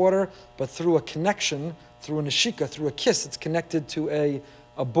purified water, but through a connection, through a neshika, through a kiss, it's connected to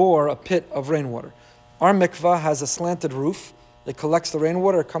a bore, a pit of rainwater. Our mikvah has a slanted roof. It collects the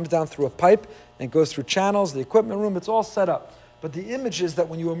rainwater, it comes down through a pipe, and goes through channels, the equipment room, it's all set up. But the image is that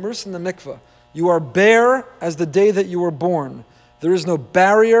when you immerse in the mikvah, you are bare as the day that you were born. There is no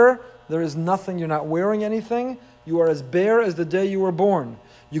barrier, there is nothing, you're not wearing anything. You are as bare as the day you were born.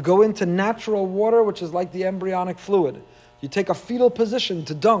 You go into natural water, which is like the embryonic fluid. You take a fetal position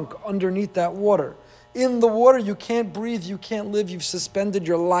to dunk underneath that water. In the water, you can't breathe, you can't live, you've suspended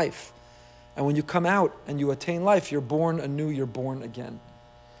your life. And when you come out and you attain life, you're born anew, you're born again.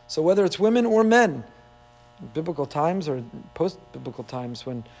 So whether it's women or men, in biblical times or post-biblical times,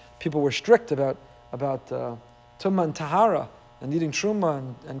 when people were strict about tumma and tahara, and eating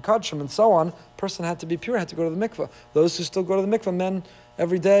truma and kadshim and so on, person had to be pure, had to go to the mikvah. Those who still go to the mikvah, men,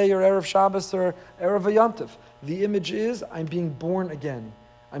 every day or Erev Shabbos or Erev Yantiv. The image is, I'm being born again.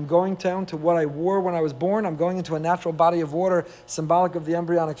 I'm going down to what I wore when I was born. I'm going into a natural body of water, symbolic of the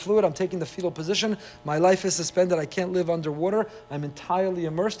embryonic fluid. I'm taking the fetal position. My life is suspended. I can't live underwater. I'm entirely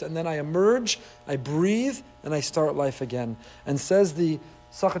immersed. And then I emerge, I breathe, and I start life again. And says the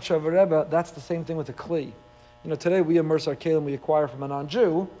Sachat Shavar Rebbe, that's the same thing with the kli. Today we immerse our kelim we acquire from a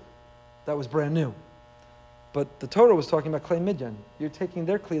non-Jew, that was brand new. But the Torah was talking about Klei Midyan. You're taking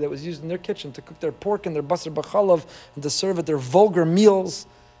their Kli that was used in their kitchen to cook their pork and their basar b'chalav and to serve at their vulgar meals.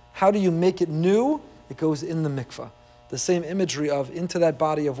 How do you make it new? It goes in the mikvah. The same imagery of into that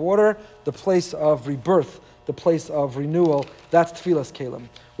body of water, the place of rebirth, the place of renewal. That's Tfilas Kelim.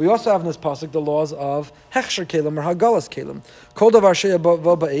 We also have in this pasuk the laws of Hechsher Kelim or Hagalas Kelim. Kol davar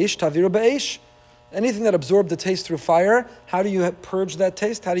she'yavo ba'esh taviru ba'esh. Anything that absorbed the taste through fire, how do you purge that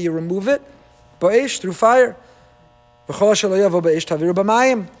taste? How do you remove it? Ba'esh, through fire. V'chol asher lo yavo ba'esh taviru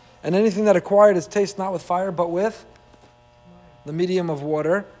b'mayim. And anything that acquired its taste not with fire but with the medium of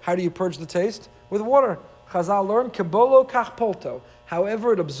water, how do you purge the taste? With water. Chazal learned, kibolo kach polto.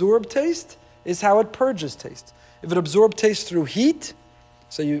 However it absorbed taste is how it purges taste. If it absorbed taste through heat,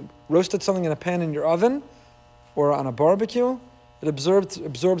 so you roasted something in a pan in your oven or on a barbecue, it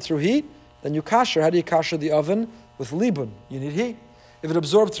absorbed through heat, then you kasher. How do you kasher the oven? With libun. You need heat. If it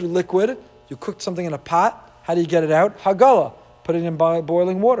absorbed through liquid, you cooked something in a pot, how do you get it out? Hagala. Put it in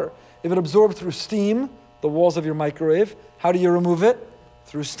boiling water. If it absorbed through steam, the walls of your microwave, how do you remove it?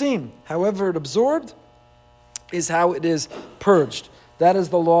 Through steam. However it absorbed is how it is purged. That is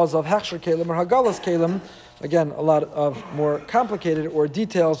the laws of Hechsher Kelim or Hagalas Kelim. Again, a lot of more complicated or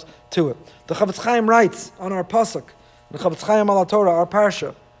details to it. The Chavetz Chaim writes on our pasuk, the Chavetz Chaim ala Torah, our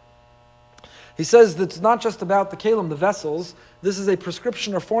parsha. He says that it's not just about the kelim, the vessels. This is a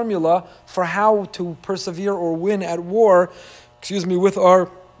prescription or formula for how to persevere or win at war, with our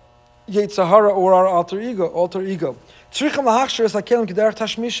Yetzer Hara or our alter ego.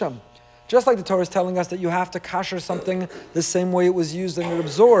 Just like the Torah is telling us that you have to kasher something the same way it was used and it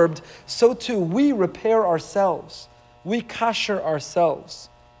absorbed, so too we repair ourselves. We kasher ourselves.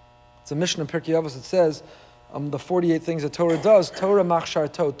 It's a Mishnah in Pirkei Avos that says, the 48 things that Torah does, Torah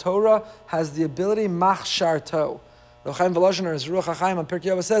machsharto. Torah has the ability machsharto. Rav Chaim Volozhin in his Ruach HaChaim on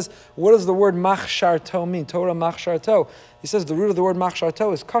Pirkei Avos says, what does the word machsharto mean? Torah machsharto. He says the root of the word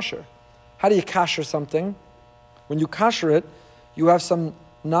machsharto is kasher. How do you kasher something? When you kasher it, you have some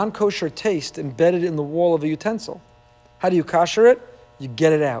non-kosher taste embedded in the wall of a utensil. How do you kasher it? You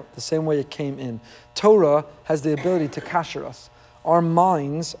get it out, the same way it came in. Torah has the ability to kasher us. Our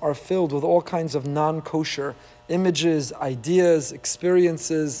minds are filled with all kinds of non-kosher images, ideas,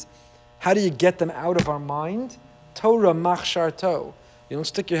 experiences. How do you get them out of our mind? Torah machsharto. You don't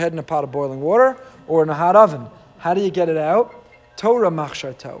stick your head in a pot of boiling water or in a hot oven. How do you get it out? Torah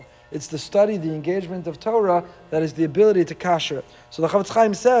machsharto. It's the study, the engagement of Torah that is the ability to kasher it. So the Chavetz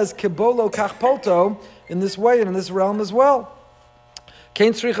Chaim says, kibolo kach polto, in this way and in this realm as well.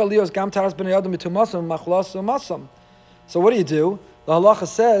 Kein tzricha lios gam taras b'nei adam mitumasam machlas umasam. So what do? The halacha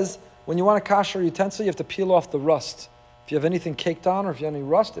says, when you want to kasher a utensil, you have to peel off the rust. If you have anything caked on or if you have any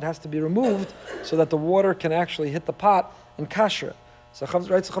rust, it has to be removed so that the water can actually hit the pot and kasher it. So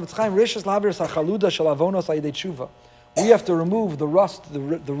writes the Chavetz Chaim, Rishas laviris hachaluda shel avonos ayidei tshuva. We have to remove the rust, the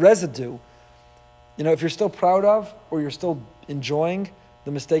residue. If you're still proud of or you're still enjoying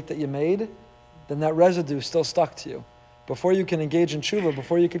the mistake that you made, then that residue is still stuck to you. Before you can engage in tshuva,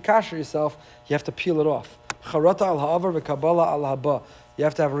 before you can kasher yourself, you have to peel it off. Charata al ha'avar v'kabala al haba. You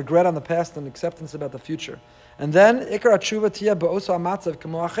have to have regret on the past and acceptance about the future. And then, ikar tshuva tiyah be'oso amatzav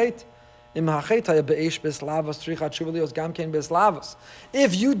k'mo hachet. Im hachet haya be'esh b'eslavas tzricha tshuva lios gam ken b'eslavas.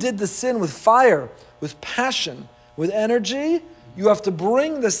 If you did the sin with fire, with passion, with energy, you have to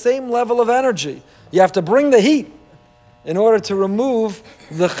bring the same level of energy. You have to bring the heat in order to remove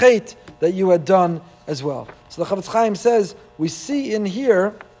the chet that you had done as well. So the Chavetz Chaim says, we see in this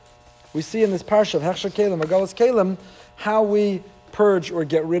parsha of Hechsher Kelim, Hagalas Kelim, how we purge or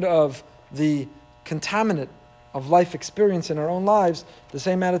get rid of the contaminant of life experience in our own lives. The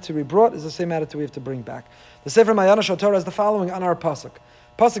same attitude we brought is the same attitude we have to bring back. The Sefer Mayana Shal Torah has the following on our pasuk.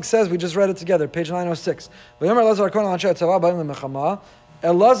 Pasuk says, we just read it together, page 906. Elazar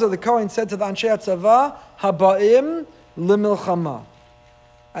the Kohen said to the Anshe HaTzava, Haba'im limilchama.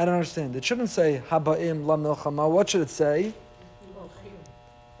 I don't understand. It shouldn't say Haba'im lamilchama. What should it say?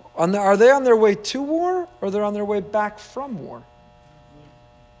 Are they on their way to war, or they're on their way back from war?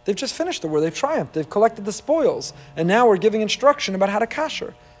 They've just finished the war. They've triumphed. They've collected the spoils. And now we're giving instruction about how to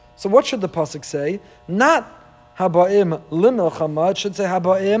kasher. So what should the pasuk say? Not Haba'im limilchama. It should say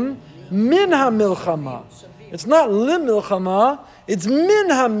Haba'im min hamilchama. It's not limilchama. It's min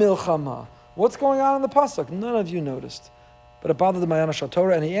hamilchama. What's going on in the pasuk? None of you noticed. But it bothered the Mayana Shal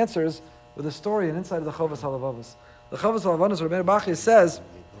Torah, and he answers with a story and insight of the Chovas Halavavos. The Chovas Halavavos, Rabbeinu Bachya says,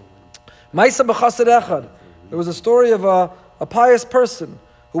 Maisa b'chassid echad. There was a story of a pious person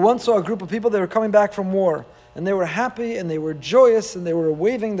who once saw a group of people, they were coming back from war. and they were happy, and they were joyous, and they were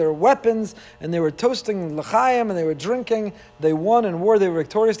waving their weapons, and they were toasting l'chaim, and they were drinking. They won in war, they were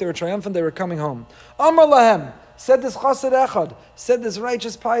victorious, they were triumphant, they were coming home. Amar lahem, said this chassid echad, said this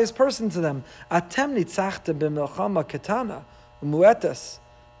righteous, pious person to them, Atem nitzachtem b'milchama ketana, umuetes,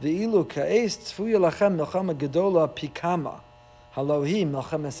 v'ilu ka'es tzfuya lachem milchama gedola pikama, halohi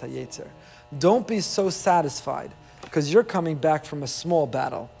milchemes hayetzer. Don't be so satisfied, because you're coming back from a small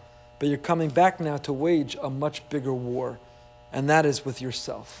battle, but you're coming back now to wage a much bigger war, and that is with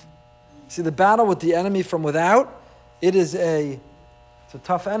yourself. See, the battle with the enemy from without, it's a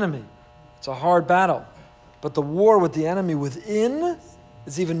tough enemy. It's a hard battle. But the war with the enemy within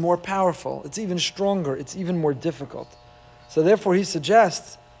is even more powerful. It's even stronger. It's even more difficult. So therefore he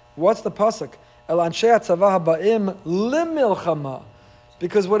suggests, what's the pasuk? El anshei hatzavah haba'im limilchama.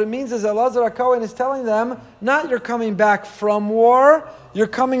 Because what it means is Elazar HaKohen is telling them, not you're coming back from war, you're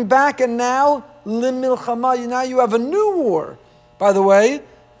coming back and now limilchama. Now you have a new war. By the way,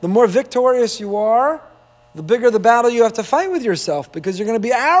 the more victorious you are, the bigger the battle you have to fight with yourself, because you're going to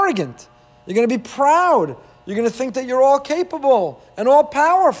be arrogant. You're going to be proud. You're going to think that you're all capable and all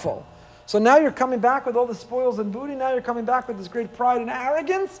powerful. So now you're coming back with all the spoils and booty. Now you're coming back with this great pride and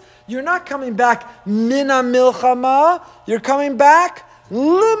arrogance. You're not coming back mina milchama. You're coming back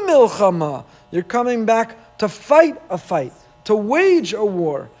limilchama. You're coming back to fight a fight, to wage a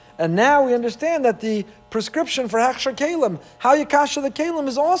war. And now we understand that the prescription for Hechsher Kalim, how you kasha the Kalim,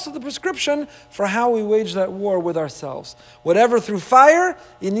 is also the prescription for how we wage that war with ourselves. Whatever through fire,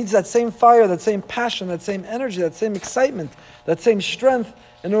 it needs that same fire, that same passion, that same energy, that same excitement, that same strength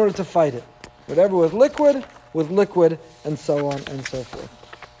in order to fight it. Whatever with liquid, and so on and so forth.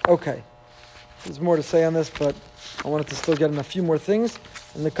 Okay, there's more to say on this, but I wanted to still get in a few more things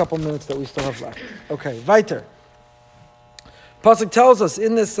in the couple minutes that we still have left. Okay, weiter. Pasuk tells us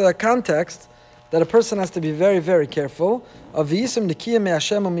in this context that a person has to be very, very careful. Of Yisem Nikiyah Me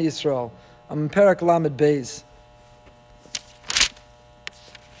Hashem Umi Yisrael. I'm in Perak Lamed Beis.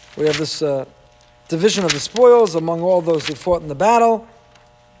 We have this division of the spoils among all those who fought in the battle.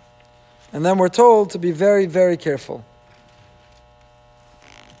 And then we're told to be very, very careful.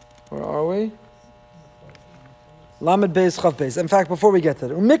 Where are we? Lamed Beis Chav Beis. In fact, before we get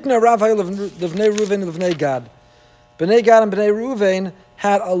there, Umikna Rav Hayil Livnei Ruvain Livnei Gad. Bnei Gad and Bnei Ruvain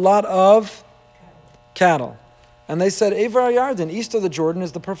had a lot of cattle. And they said, Evar Yarden, east of the Jordan,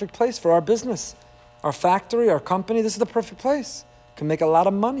 is the perfect place for our business. Our factory, our company, this is the perfect place. Can make a lot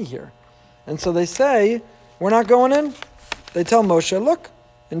of money here. And so they say, we're not going in. They tell Moshe, look,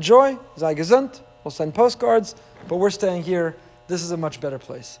 enjoy, sei gesund, we'll send postcards, but we're staying here. This is a much better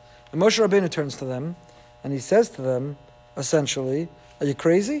place. And Moshe Rabbeinu turns to them, and he says to them, essentially, are you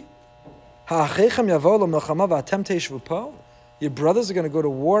crazy? Your brothers are going to go to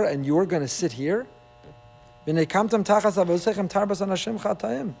war and you're going to sit here? Moshe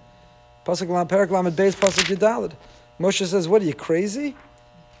says, what are you, crazy?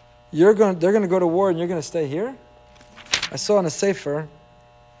 They're going to go to war and you're going to stay here? I saw in a sefer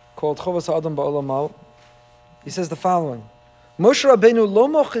called Chovas Ha'adam Ba'olam, he says the following. Moshe Rabbeinu lo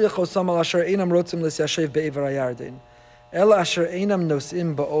mochiach osam al asher einam rotzim lisyashev be'ever hayarden. Ela asher einam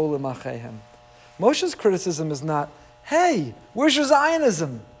nosim ba'olam achehem. Moshe's criticism is not, hey, where's your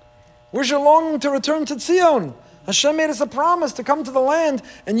Zionism? Where's your longing to return to Zion? Hashem made us a promise to come to the land,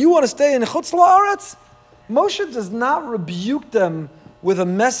 and you want to stay in Chutz La'aretz? Moshe does not rebuke them with a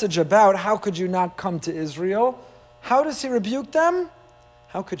message about how could you not come to Israel. How does he rebuke them?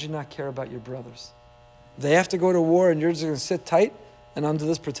 How could you not care about your brothers? They have to go to war and you're just going to sit tight and under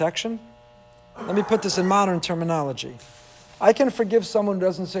this protection? Let me put this in modern terminology. I can forgive someone who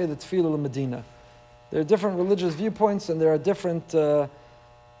doesn't say the Tefillah Medina. There are different religious viewpoints and there are different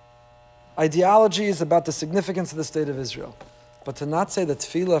ideologies about the significance of the state of Israel. But to not say the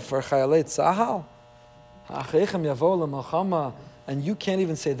Tefillah for Chayalei Tzahal, and you can't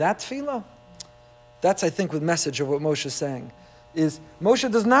even say that Tefillah? That's, I think, the message of what Moshe is saying. Is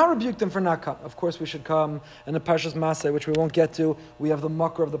Moshe does not rebuke them for not coming. Of course we should come. And the Parshas Maseh, which we won't get to, we have the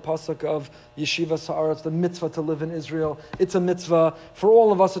makar of the pasuk of Yeshiva Sa'aretz, the mitzvah to live in Israel. It's a mitzvah. For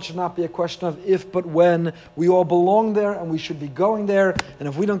all of us, it should not be a question of if, but when. We all belong there, and we should be going there. And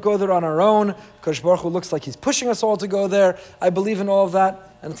if we don't go there on our own, Kadosh Baruch Hu looks like He's pushing us all to go there. I believe in all of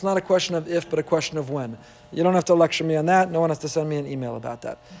that, and it's not a question of if, but a question of when. You don't have to lecture me on that. No one has to send me an email about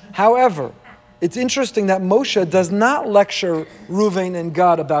that. However, it's interesting that Moshe does not lecture Ruvain and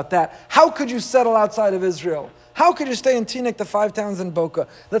Gad about that. How could you settle outside of Israel? How could you stay in Teaneck, the 5 towns in Boca?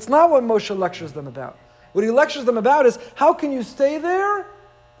 That's not what Moshe lectures them about. What he lectures them about is, how can you stay there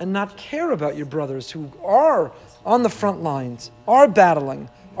and not care about your brothers who are on the front lines, are battling,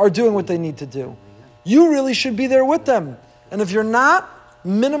 are doing what they need to do? You really should be there with them. And if you're not,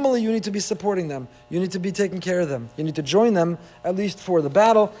 minimally you need to be supporting them. You need to be taking care of them. You need to join them, at least for the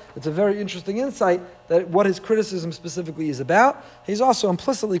battle. It's a very interesting insight that what his criticism specifically is about. He's also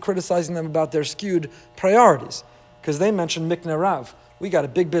implicitly criticizing them about their skewed priorities, because they mentioned Mikneh Rav. We got a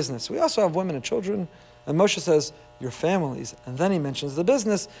big business. We also have women and children. And Moshe says, your families. And then he mentions the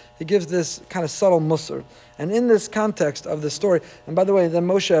business. He gives this kind of subtle musar. And in this context of the story, and by the way, then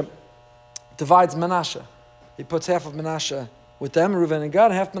Moshe divides Menashe. He puts half of Menashe with them, Reuven and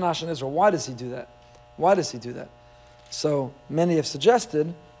Gad, half Menashe and Israel. Why does he do that? Why does he do that? So many have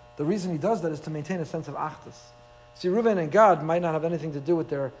suggested the reason he does that is to maintain a sense of achdus. See, Reuven and Gad might not have anything to do with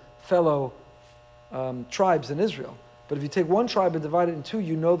their fellow tribes in Israel. But if you take one tribe and divide it in two,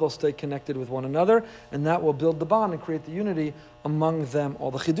 you know they'll stay connected with one another, and that will build the bond and create the unity among them all.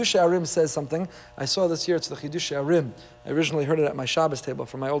 The Chidush Arim says something. I saw this year, it's the Chidush Arim. I originally heard it at my Shabbos table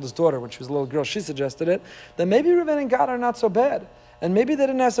from my oldest daughter when she was a little girl. She suggested it, that maybe Reuven and Gad are not so bad. And maybe they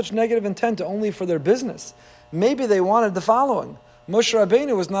didn't have such negative intent only for their business. Maybe they wanted the following. Moshe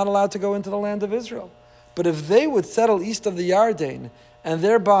Rabbeinu was not allowed to go into the land of Israel. But if they would settle east of the Yarden and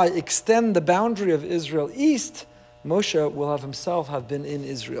thereby extend the boundary of Israel east, Moshe will have been in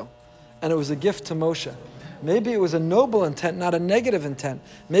Israel. And it was a gift to Moshe. Maybe it was a noble intent, not a negative intent.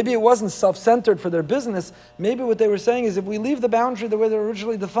 Maybe it wasn't self-centered for their business. Maybe what they were saying is if we leave the boundary the way they're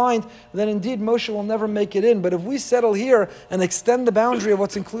originally defined, then indeed Moshe will never make it in. But if we settle here and extend the boundary of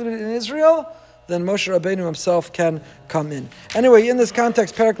what's included in Israel, then Moshe Rabbeinu himself can come in. Anyway, in this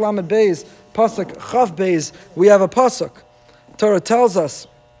context, Perek Lamed Beis, Pasuk Chav Beis, we have a Pasuk. Torah tells us,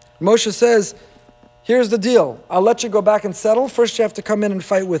 Moshe says, here's the deal. I'll let you go back and settle. First you have to come in and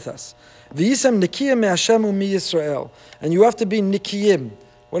fight with us. V'yisem nikiyim me'Hashem u'mi Yisrael. And you have to be nikiyim.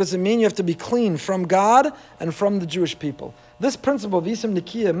 What does it mean? You have to be clean from God and from the Jewish people. This principle, v'yisem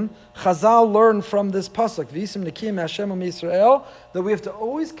nikiyim, Chazal learned from this pasuk, v'yisem nikiyim me'Hashem u'mi Yisrael, that we have to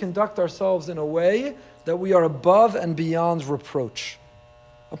always conduct ourselves in a way that we are above and beyond reproach.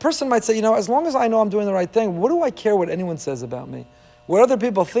 A person might say, as long as I know I'm doing the right thing, what do I care what anyone says about me? What other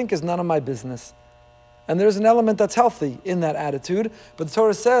people think is none of my business. And there's an element that's healthy in that attitude, but the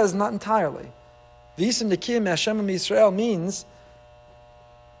Torah says not entirely. V'yisem nikiyim me'Hashem u'mi Yisrael means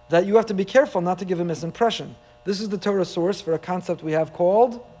that you have to be careful not to give a misimpression. This is the Torah source for a concept we have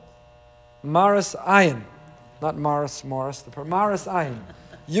called Maris Ayin. Not Morris, the Maris Ayin.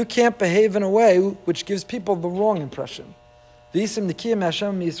 You can't behave in a way which gives people the wrong impression. V'yisem nikiyim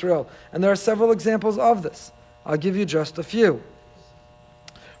me'Hashem u'mi Yisrael. And there are several examples of this. I'll give you just a few.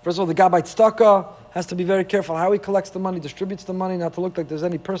 First of all, the Gabbai Tzedakah has to be very careful how he collects the money, distributes the money, not to look like there's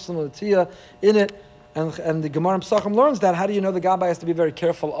any personal atiyah in it. And the Gemara Pesachim learns that. How do you know the Gabbai has to be very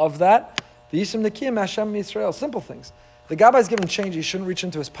careful of that? V'yisem nikiyim Hashem Yisrael. Simple things. The Gabbai is given change. He shouldn't reach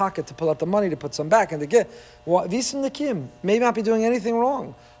into his pocket to pull out the money to put some back and to get. V'yisem nikiyim may not be doing anything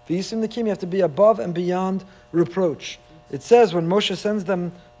wrong. V'yisem nikiyim, you have to be above and beyond reproach. It says when Moshe sends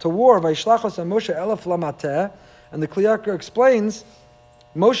them to war, Vayishlachos and Moshe elef lamateh, and the Kli Yakar explains,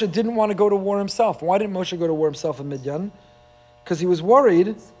 Moshe didn't want to go to war himself. Why didn't Moshe go to war himself in Midian? Because he was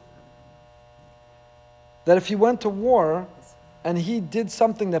worried that if he went to war and he did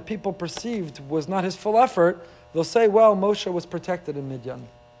something that people perceived was not his full effort, they'll say, well, Moshe was protected in Midian.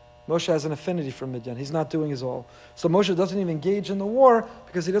 Moshe has an affinity for Midian. He's not doing his all. So Moshe doesn't even engage in the war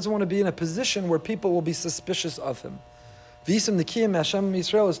because he doesn't want to be in a position where people will be suspicious of him. V'yisem nikiyim Hashem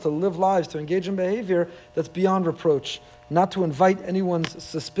Yisrael is to live lives, to engage in behavior that's beyond reproach, not to invite anyone's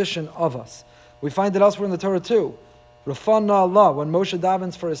suspicion of us. We find it elsewhere in the Torah too. Rafana Allah, when Moshe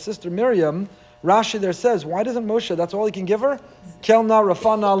davens for his sister Miriam, Rashi there says, why doesn't Moshe, that's all he can give her? Kelna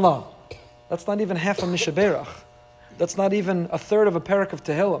Rafana Allah. That's not even half a Mishaberach. That's not even a third of a parak of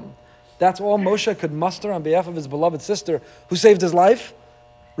Tehillim. That's all Moshe could muster on behalf of his beloved sister who saved his life.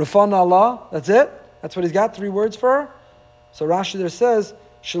 Rafana Allah, that's it? That's what he's got, 3 words for her? So Rashi there says,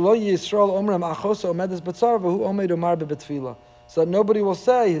 Shelo Yisrael Omram Achoso Omedes Batzar V'hu Omed Omar B'Betfila. So that nobody will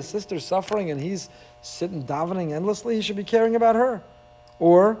say his sister's suffering and he's sitting davening endlessly, he should be caring about her.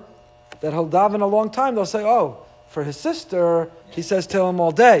 Or that he'll daven a long time, they'll say, oh, for his sister, he says Tehillim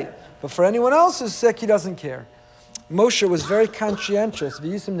all day. But for anyone else who's sick, he doesn't care. Moshe was very conscientious,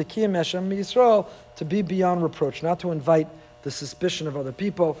 V'yisem nikiyim Hashem Yisrael, to be beyond reproach, not to invite the suspicion of other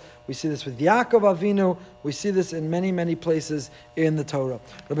people. We see this with Yaakov Avinu. We see this in many, many places in the Torah.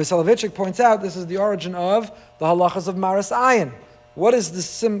 Rabbi Soloveitchik points out this is the origin of the halachas of Maris Ayin. What is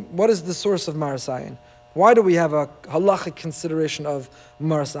the source of Maris Ayin? Why do we have a halachic consideration of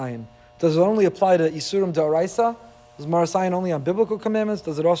Maris Ayin? Does it only apply to Isurim D'Oraisa? Is Maris Ayin only on biblical commandments?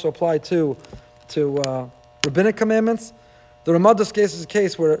 Does it also apply to rabbinic commandments? The Ramah case is a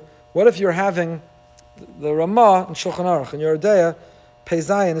case where, what if you're having The Ramah in Shulchan Aruch, in Yerodea,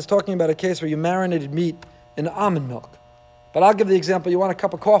 Peizayin, is talking about a case where you marinated meat in almond milk. But I'll give the example, you want a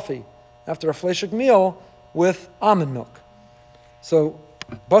cup of coffee after a fleshik meal with almond milk. So,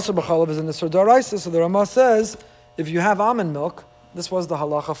 Basar B'chalav is in the Surdaraisa, so the Ramah says, if you have almond milk, this was the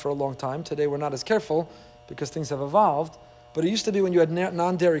halacha for a long time. Today we're not as careful because things have evolved. But it used to be when you had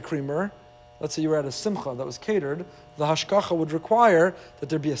non-dairy creamer, let's say you were at a simcha that was catered, the hashkacha would require that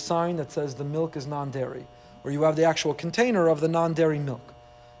there be a sign that says the milk is non-dairy, or you have the actual container of the non-dairy milk.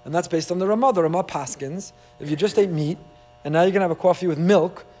 And that's based on the Ramah. The Ramah paskins, if you just ate meat, and now you're going to have a coffee with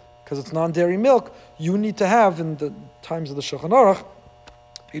milk, because it's non-dairy milk, you need to have, in the times of the Shulchan Aruch,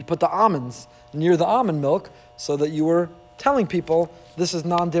 you'd put the almonds near the almond milk, so that you were telling people, this is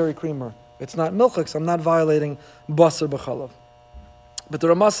non-dairy creamer. It's not milchik, so I'm not violating basar b'chalav. But the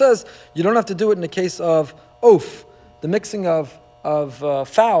Ramah says you don't have to do it in the case of oaf. The mixing of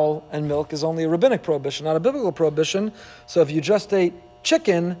fowl and milk is only a rabbinic prohibition, not a biblical prohibition. So if you just ate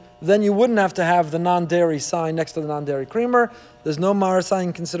chicken, then you wouldn't have to have the non-dairy sign next to the non-dairy creamer. There's no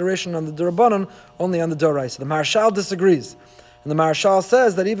Marasai consideration on the D'Rabbanan, only on the Doraisa. The Maharshal disagrees. And the Maharshal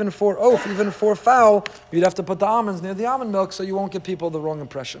says that even for oaf, even for fowl, you'd have to put the almonds near the almond milk so you won't give people the wrong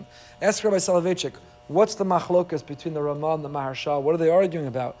impression. Ask Rabbi Soloveitchik, what's the machlokas between the Ramah and the Maharshal? What are they arguing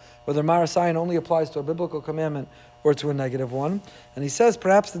about? Whether Marasayan only applies to a biblical commandment or to a negative one? And he says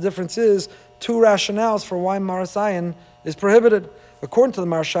perhaps the difference is two rationales for why Marasayan is prohibited. According to the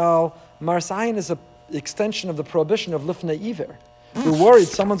Maharshal, Marasayan is an extension of the prohibition of lifnei iver. You're worried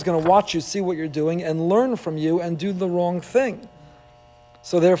someone's going to watch you, see what you're doing, and learn from you and do the wrong thing.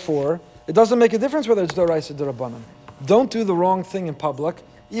 So therefore, it doesn't make a difference whether it's Doraisa or D'Rabbanan. Don't do the wrong thing in public,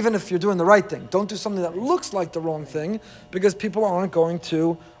 even if you're doing the right thing. Don't do something that looks like the wrong thing, because people aren't going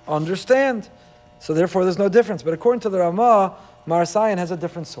to understand. So therefore, there's no difference. But according to the Ramah, Marasayan has a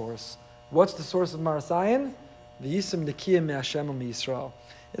different source. What's the source of Marasayan? V'yisim nekiyim me'Hashem u'miYisrael.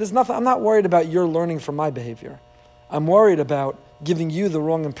 It is nothing. I'm not worried about your learning from my behavior. I'm worried about giving you the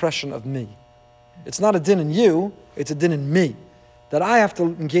wrong impression of me. It's not a din in you, it's a din in me. That I have to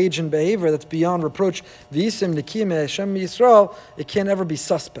engage in behavior that's beyond reproach. V'yisim nekiyim Hashem Yisrael, it can't ever be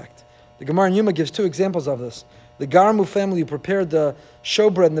suspect. The Gemara in Yuma gives two examples of this. The Garmu family who prepared the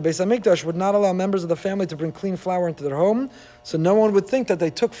showbread in the Beis HaMikdash would not allow members of the family to bring clean flour into their home, so no one would think that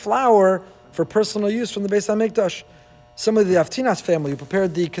they took flour for personal use from the Beis HaMikdash. Similarly, the Avtinas family who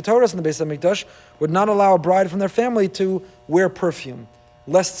prepared the Ketoras in the Beis HaMikdash would not allow a bride from their family to wear perfume,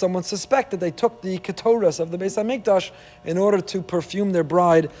 lest someone suspect that they took the Ketoras of the Beis HaMikdash in order to perfume their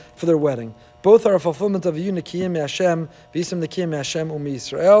bride for their wedding. Both are a fulfillment of Yu Nekiyim Hashem, V'yisim Nekiyim Hashem Umi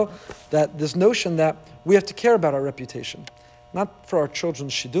Yisrael, that this notion that we have to care about our reputation. Not for our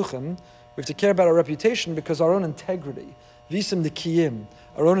children's shidduchim, we have to care about our reputation because our own integrity, V'yisim Nekiyim,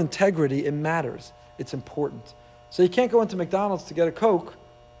 our own integrity, it matters. It's important. So you can't go into McDonald's to get a Coke.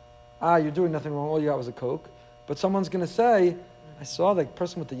 You're doing nothing wrong, all you got was a Coke. But someone's going to say, I saw that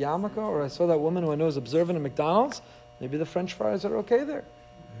person with the yarmulke, or I saw that woman who I know is observant at McDonald's. Maybe the French fries are okay there.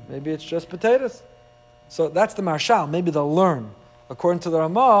 Maybe it's just potatoes. So that's the Marshal. Maybe they'll learn. According to the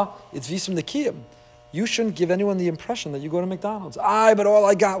Ramah, it's V'yisim Nekiyim. You shouldn't give anyone the impression that you go to McDonald's. But all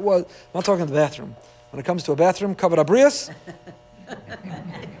I got was... I'm not talking to the bathroom. When it comes to a bathroom, kavod habrios.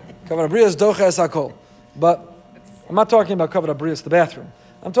 Kavod habrios docha es hakol. But I'm not talking about kavod habrios, the bathroom.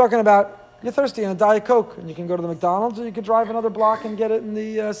 I'm talking about you're thirsty and a Diet Coke, and you can go to the McDonald's, or you can drive another block and get it in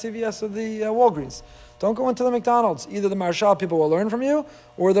the CVS or the Walgreens. Don't go into the McDonald's. Either the Marshal people will learn from you,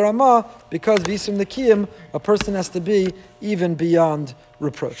 or the Ramah, because V'yisim Nekiyim, a person has to be even beyond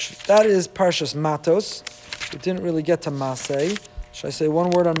reproach. That is Parshas Matos. We didn't really get to Masei. Should I say one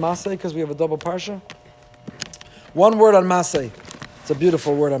word on Masei, because we have a double Parsha? One word on Masei. It's a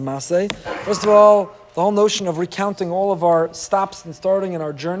beautiful word on Masei. First of all, the whole notion of recounting all of our stops and starting in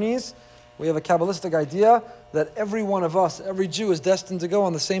our journeys. We have a Kabbalistic idea that every one of us, every Jew, is destined to go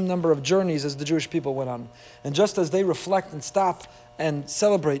on the same number of journeys as the Jewish people went on. And just as they reflect and stop and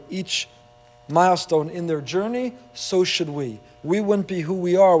celebrate each milestone in their journey, so should we. We wouldn't be who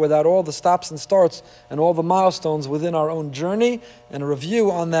we are without all the stops and starts and all the milestones within our own journey. And a review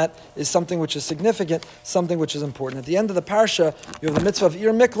on that is something which is significant, something which is important. At the end of the parsha, you have the mitzvah of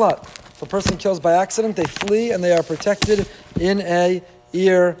Ir Miklat. If a person kills by accident, they flee and they are protected in a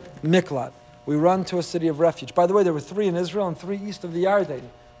Ir Miklat. We run to a city of refuge. By the way, there were 3 in Israel and 3 east of the Yarden.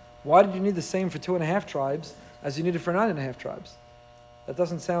 Why did you need the same for 2.5 tribes as you needed for 9.5 tribes? That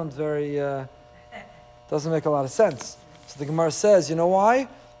doesn't sound very, doesn't make a lot of sense. So the Gemara says, you know why?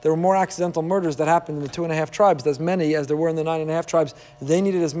 There were more accidental murders that happened in the 2.5 tribes, as many as there were in the 9.5 tribes. They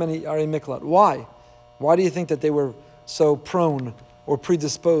needed as many Ari Miklat. Why? Why do you think that they were so prone or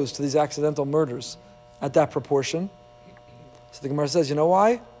predisposed to these accidental murders? at that proportion. So the Gemara says, you know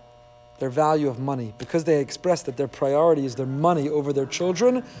why? Their value of money. Because they express that their priority is their money over their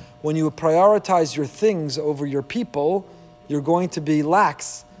children, when you prioritize your things over your people, you're going to be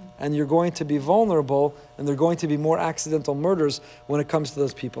lax and you're going to be vulnerable, and there are going to be more accidental murders when it comes to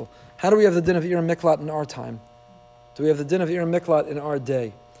those people. How do we have the din of Ir Miklat in our time? Do we have the din of Ir Miklat in our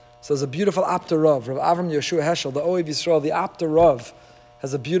day? So there's a beautiful Apter Rav, Rav Avram Yeshua Heschel, the Ohev Yisrael, the Apter Rav,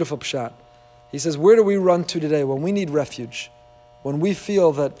 has a beautiful pshat. He says, where do we run to today when we need refuge? When we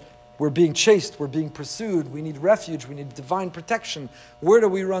feel that we're being chased, we're being pursued, we need refuge, we need divine protection. Where do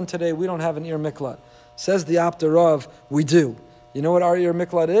we run today? We don't have an Ir Miklat. Says the Apter Rav, we do. You know what our Ir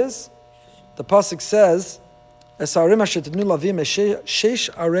Miklat is? The pasuk says, there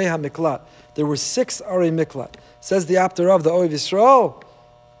were 6 Arei Miklat. Says the Apter Rav, the Ohev Yisrael,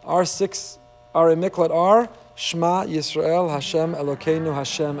 our 6 Arei Miklat are Shema Yisrael Hashem Elokeinu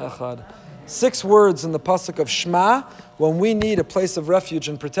Hashem Echad. 6 words in the pasuk of Shema. When we need a place of refuge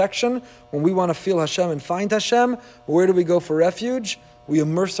and protection, when we want to feel Hashem and find Hashem, where do we go for refuge? We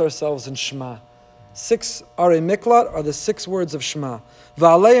immerse ourselves in Shema. 6 Arei Miklat are the 6 words of Shema.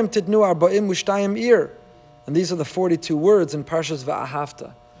 Va'aleim tidnu arba'im ushtayim ir. And these are the 42 words in Parshas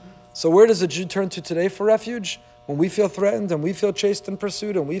Va'ahavta. So where does a Jew turn to today for refuge? When we feel threatened and we feel chased and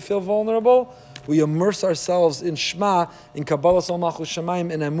pursued and we feel vulnerable, we immerse ourselves in Shema, in Kabbalah Sol Malchus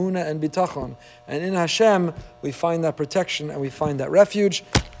Shamayim, in Emunah and Bitachon. And in Hashem, we find that protection and we find that refuge.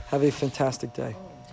 Have a fantastic day.